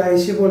सांगेन तुम्हाला.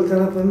 आईशी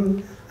बोलताना पण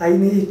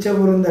आईने इच्छा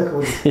करून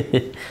दाखवली.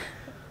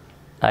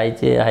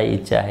 आईची आहे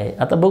इच्छा आहे,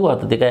 आता बघू,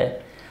 आता ते काय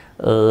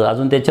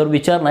अजून त्याच्यावर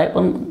विचार नाही,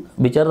 पण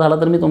विचार झाला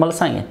तर मी तुम्हाला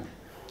सांगेन.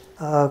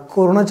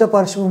 कोरोनाच्या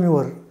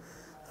पार्श्वभूमीवर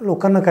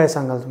लोकांना काय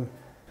सांगाल तुम्ही?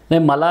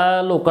 नाही,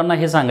 मला लोकांना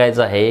हे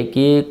सांगायचं आहे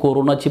की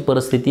कोरोनाची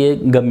परिस्थिती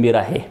गंभीर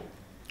आहे,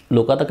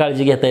 लोक आता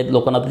काळजी घेत आहेत,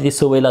 लोकांना आता ती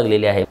सवय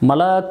लागलेली आहे.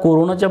 मला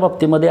कोरोनाच्या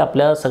बाबतीमध्ये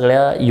आपल्या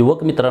सगळ्या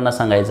युवक मित्रांना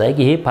सांगायचं आहे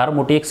की ही फार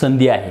मोठी एक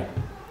संधी आहे,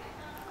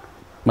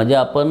 म्हणजे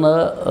आपण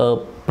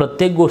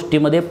प्रत्येक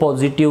गोष्टीमध्ये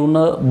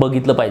पॉझिटिव्हनं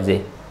बघितलं पाहिजे.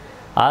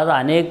 आज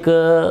अनेक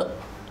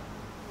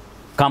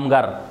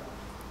कामगार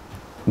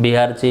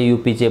बिहारचे,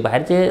 UPचे,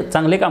 बाहेरचे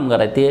चांगले कामगार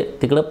आहेत, ते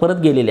तिकडं परत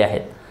गेलेले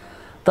आहेत,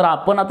 तर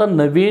आपण आता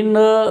नवीन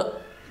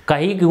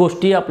काही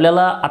गोष्टी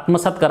आपल्याला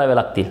आत्मसात कराव्या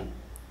लागतील.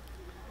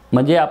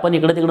 म्हणजे आपण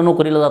इकडे तिकडे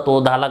नोकरीला जातो,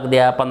 10 लाख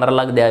द्या, 15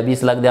 लाख द्या,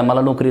 20 लाख द्या,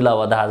 मला नोकरी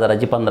लावा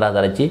 10,000ची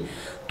 15,000ची,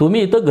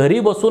 तुम्ही इथं घरी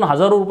बसून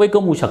हजारो रुपये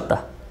कमवू शकता.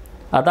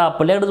 आता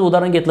आपल्याकडंच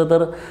उदाहरण घेतलं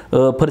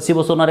तर फरशी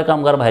बसवणारे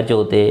कामगार बाहेरचे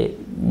होते,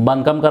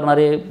 बांधकाम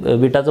करणारे,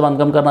 विटाचं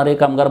बांधकाम करणारे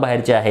कामगार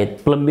बाहेरचे आहेत,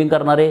 प्लंबिंग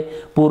करणारे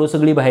पोरं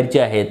सगळी बाहेरची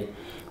आहेत,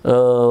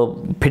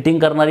 फिटिंग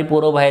करणारी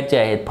पोरं बाहेरचे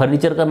आहेत,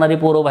 फर्निचर करणारी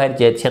पोरं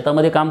बाहेरचे आहेत,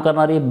 शेतामध्ये काम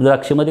करणारी,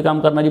 द्राक्षमध्ये काम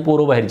करणारी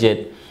पोरं बाहेरचे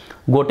आहेत,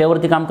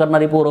 गोट्यावरती काम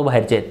करणारी पोरं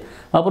बाहेरचे आहेत.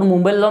 आपण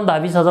मुंबईला जाऊन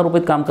 10-20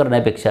 रुपयात काम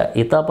करण्यापेक्षा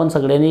इथं आपण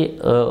सगळ्यांनी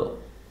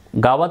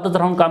गावातच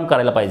राहून काम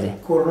करायला पाहिजे.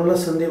 कोरोनाला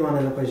संधी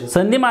मानायला पाहिजे,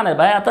 संधी मानायला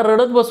पाहिजे. आता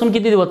रडत बसून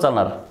किती दिवस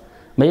चालणार?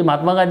 म्हणजे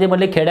महात्मा गांधी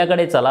म्हणले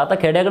खेड्याकडे चला, आता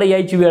खेड्याकडे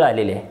यायची वेळ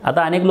आलेली आहे.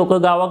 आता अनेक लोक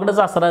गावाकडेच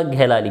आसरा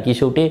घ्यायला आली की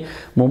शेवटी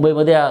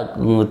मुंबईमध्ये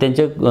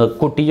त्यांचे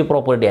कोटीची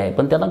प्रॉपर्टी आहे,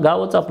 पण त्यांना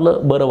गावच आपलं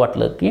बरं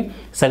वाटलं की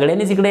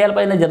सगळ्यांनीच इकडे यायला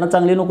पाहिजे, ज्यांना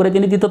चांगली नोकरी आहे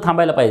त्यांनी तिथं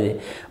थांबायला पाहिजे.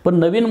 पण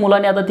नवीन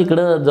मुलांनी आता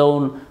तिकडं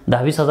जाऊन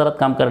 10-20 हजारात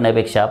काम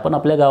करण्यापेक्षा आपण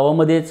आपल्या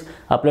गावामध्येच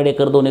आपल्याकडे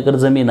 1-2 एकर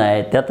जमीन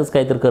आहे, त्यातच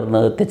काहीतरी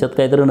करणं, त्याच्यात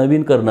काहीतरी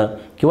नवीन करणं,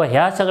 किंवा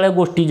ह्या सगळ्या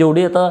गोष्टी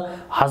जेवढी आता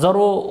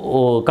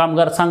हजारो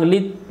कामगार,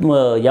 सांगलीत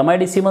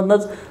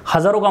MIDCमधनंच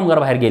हजारो कामगार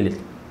बाहेर गेलेत.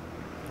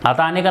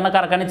 आता अनेकांना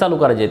कारखाने चालू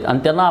करायचे आहेत आणि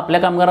त्यांना आपल्या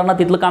कामगारांना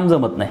तिथलं काम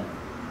जमत नाही.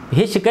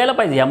 हे शिकायला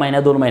पाहिजे या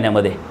 1-2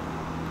 महिन्यामध्ये.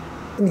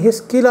 हे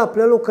स्किल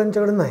आपल्या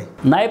लोकांच्याकडे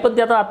नाही, पण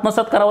ते आता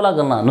आत्मसात करावं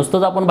लागेल ना.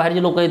 नुसतंच आपण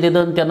बाहेरचे लोक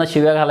येतात त्यांना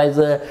शिव्या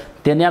घालायचं,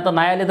 त्यांनी आता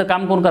नाही आले तर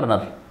काम कोण करणार?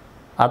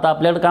 आता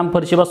आपल्याकडे काम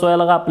फरशी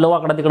बसवायला का आपलं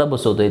वाकडा तिकडं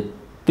बसवतोय,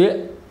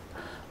 ते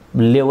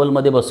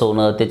लेवलमध्ये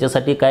बसवणं,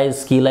 त्याच्यासाठी काय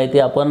स्किल आहे ते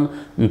आपण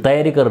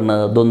तयारी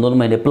करणं. 2-2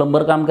 महिने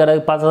प्लंबर काम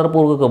करायला 5,000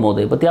 पोरं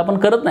कमवतोय, पण ते आपण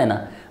करत नाही ना.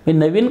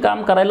 नवीन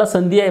काम करायला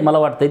संधी आहे, मला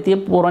वाटतं ते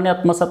पोरांनी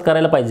आत्मसात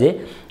करायला पाहिजे.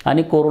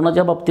 आणि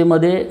कोरोनाच्या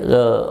बाबतीमध्ये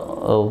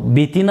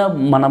भीतीनं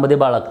मनामध्ये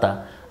बाळगता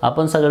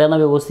आपण सगळ्यांना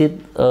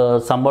व्यवस्थित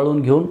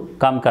सांभाळून घेऊन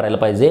काम करायला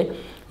पाहिजे.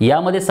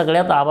 यामध्ये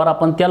सगळ्यात आभार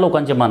आपण त्या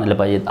लोकांचे मानले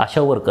पाहिजेत,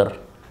 आशा वर्कर,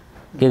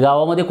 की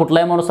गावामध्ये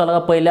कुठलाही माणूस आला का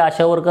पहिले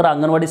आशा वर्कर,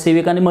 अंगणवाडी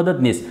सेविका आणि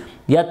मदतनीस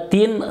या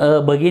 3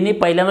 भगिनी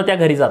पहिल्यांदा त्या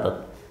घरी जातात.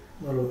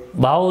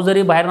 भाऊ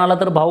जरी बाहेर आला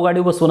तर भाऊ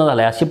गाडी बसवणं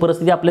झालं आहे, अशी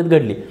परिस्थिती आपल्यात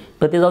घडली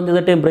तर ते जाऊन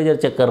त्याचं टेम्परेचर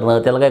चेक करणं,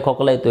 त्याला काय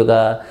खोकला येतोय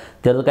का,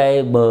 त्याचं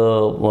काय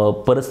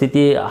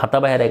परिस्थिती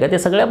हाताबाहेर आहे का, ते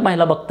सगळ्या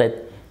महिला बघतायत.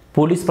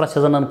 पोलीस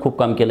प्रशासनानं खूप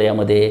काम केलं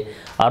यामध्ये,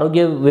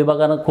 आरोग्य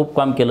विभागानं खूप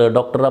काम केलं.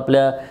 डॉक्टर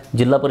आपल्या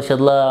जिल्हा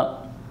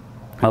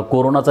परिषदला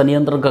कोरोनाचा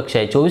नियंत्रण कक्ष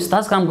आहे, 24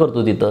 तास काम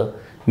करतो तिथं.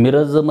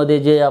 मिरजमध्ये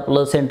जे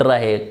आपलं सेंटर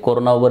आहे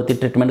कोरोनावरती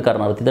ट्रीटमेंट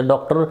करणार, तिथं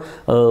डॉक्टर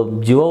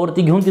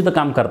जीवावरती घेऊन तिथं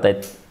काम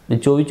करतायत,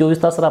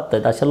 24 तास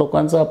राबतायत. अशा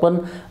लोकांचं आपण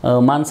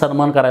मान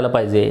सन्मान करायला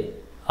पाहिजे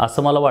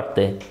असं मला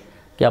वाटतंय.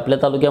 की आपल्या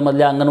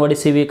तालुक्यामधल्या अंगणवाडी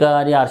सेविका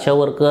आणि आशा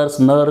वर्कर्स,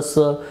 नर्स,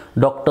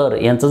 डॉक्टर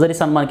यांचा जरी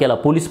सन्मान केला,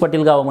 पोलीस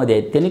पाटील गावामध्ये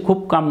आहेत त्यांनी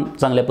खूप काम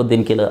चांगल्या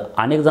पद्धतीने केलं.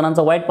 अनेक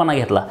जणांचा वाईटपणा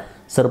घेतला,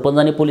 सरपंच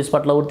आणि पोलीस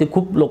पाटलावरती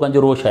खूप लोकांचे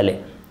रोष आले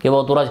की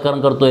बाबा तो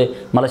राजकारण करतोय,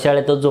 मला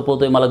शाळेतच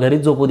झोपवतोय, मला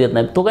घरीच झोपू देत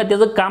नाही. तो काय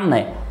त्याचं काम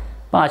नाही.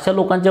 पण अशा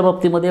लोकांच्या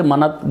बाबतीमध्ये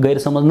मनात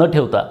गैरसमज न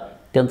ठेवता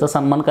त्यांचा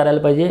सन्मान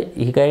करायला पाहिजे.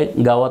 ही काय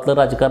गावातलं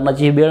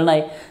राजकारणाची ही वेळ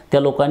नाही. त्या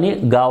लोकांनी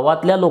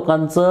गावातल्या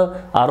लोकांचं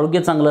आरोग्य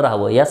चांगलं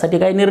राहावं यासाठी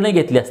काही निर्णय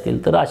घेतले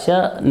असतील तर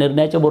अशा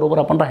निर्णयाच्या बरोबर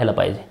आपण राहायला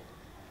पाहिजे.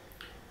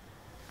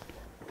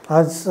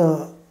 आज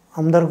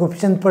आमदार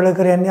गोपीचंद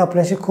पडळकर यांनी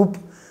आपल्याशी खूप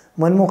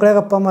मनमोकळ्या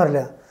गप्पा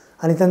मारल्या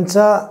आणि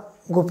त्यांचा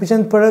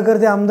गोपीचंद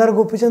पडळकर ते आमदार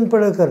गोपीचंद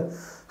पडळकर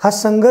हा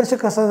संघर्ष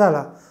कसा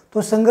झाला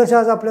तो संघर्ष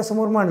आज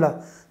आपल्यासमोर मांडला.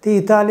 ते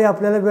इथं आले,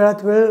 आपल्याला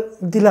वेळात वेळ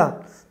दिला,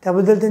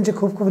 त्याबद्दल त्यांचे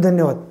खूप खूप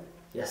धन्यवाद.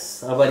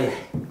 आभारी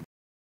आहे.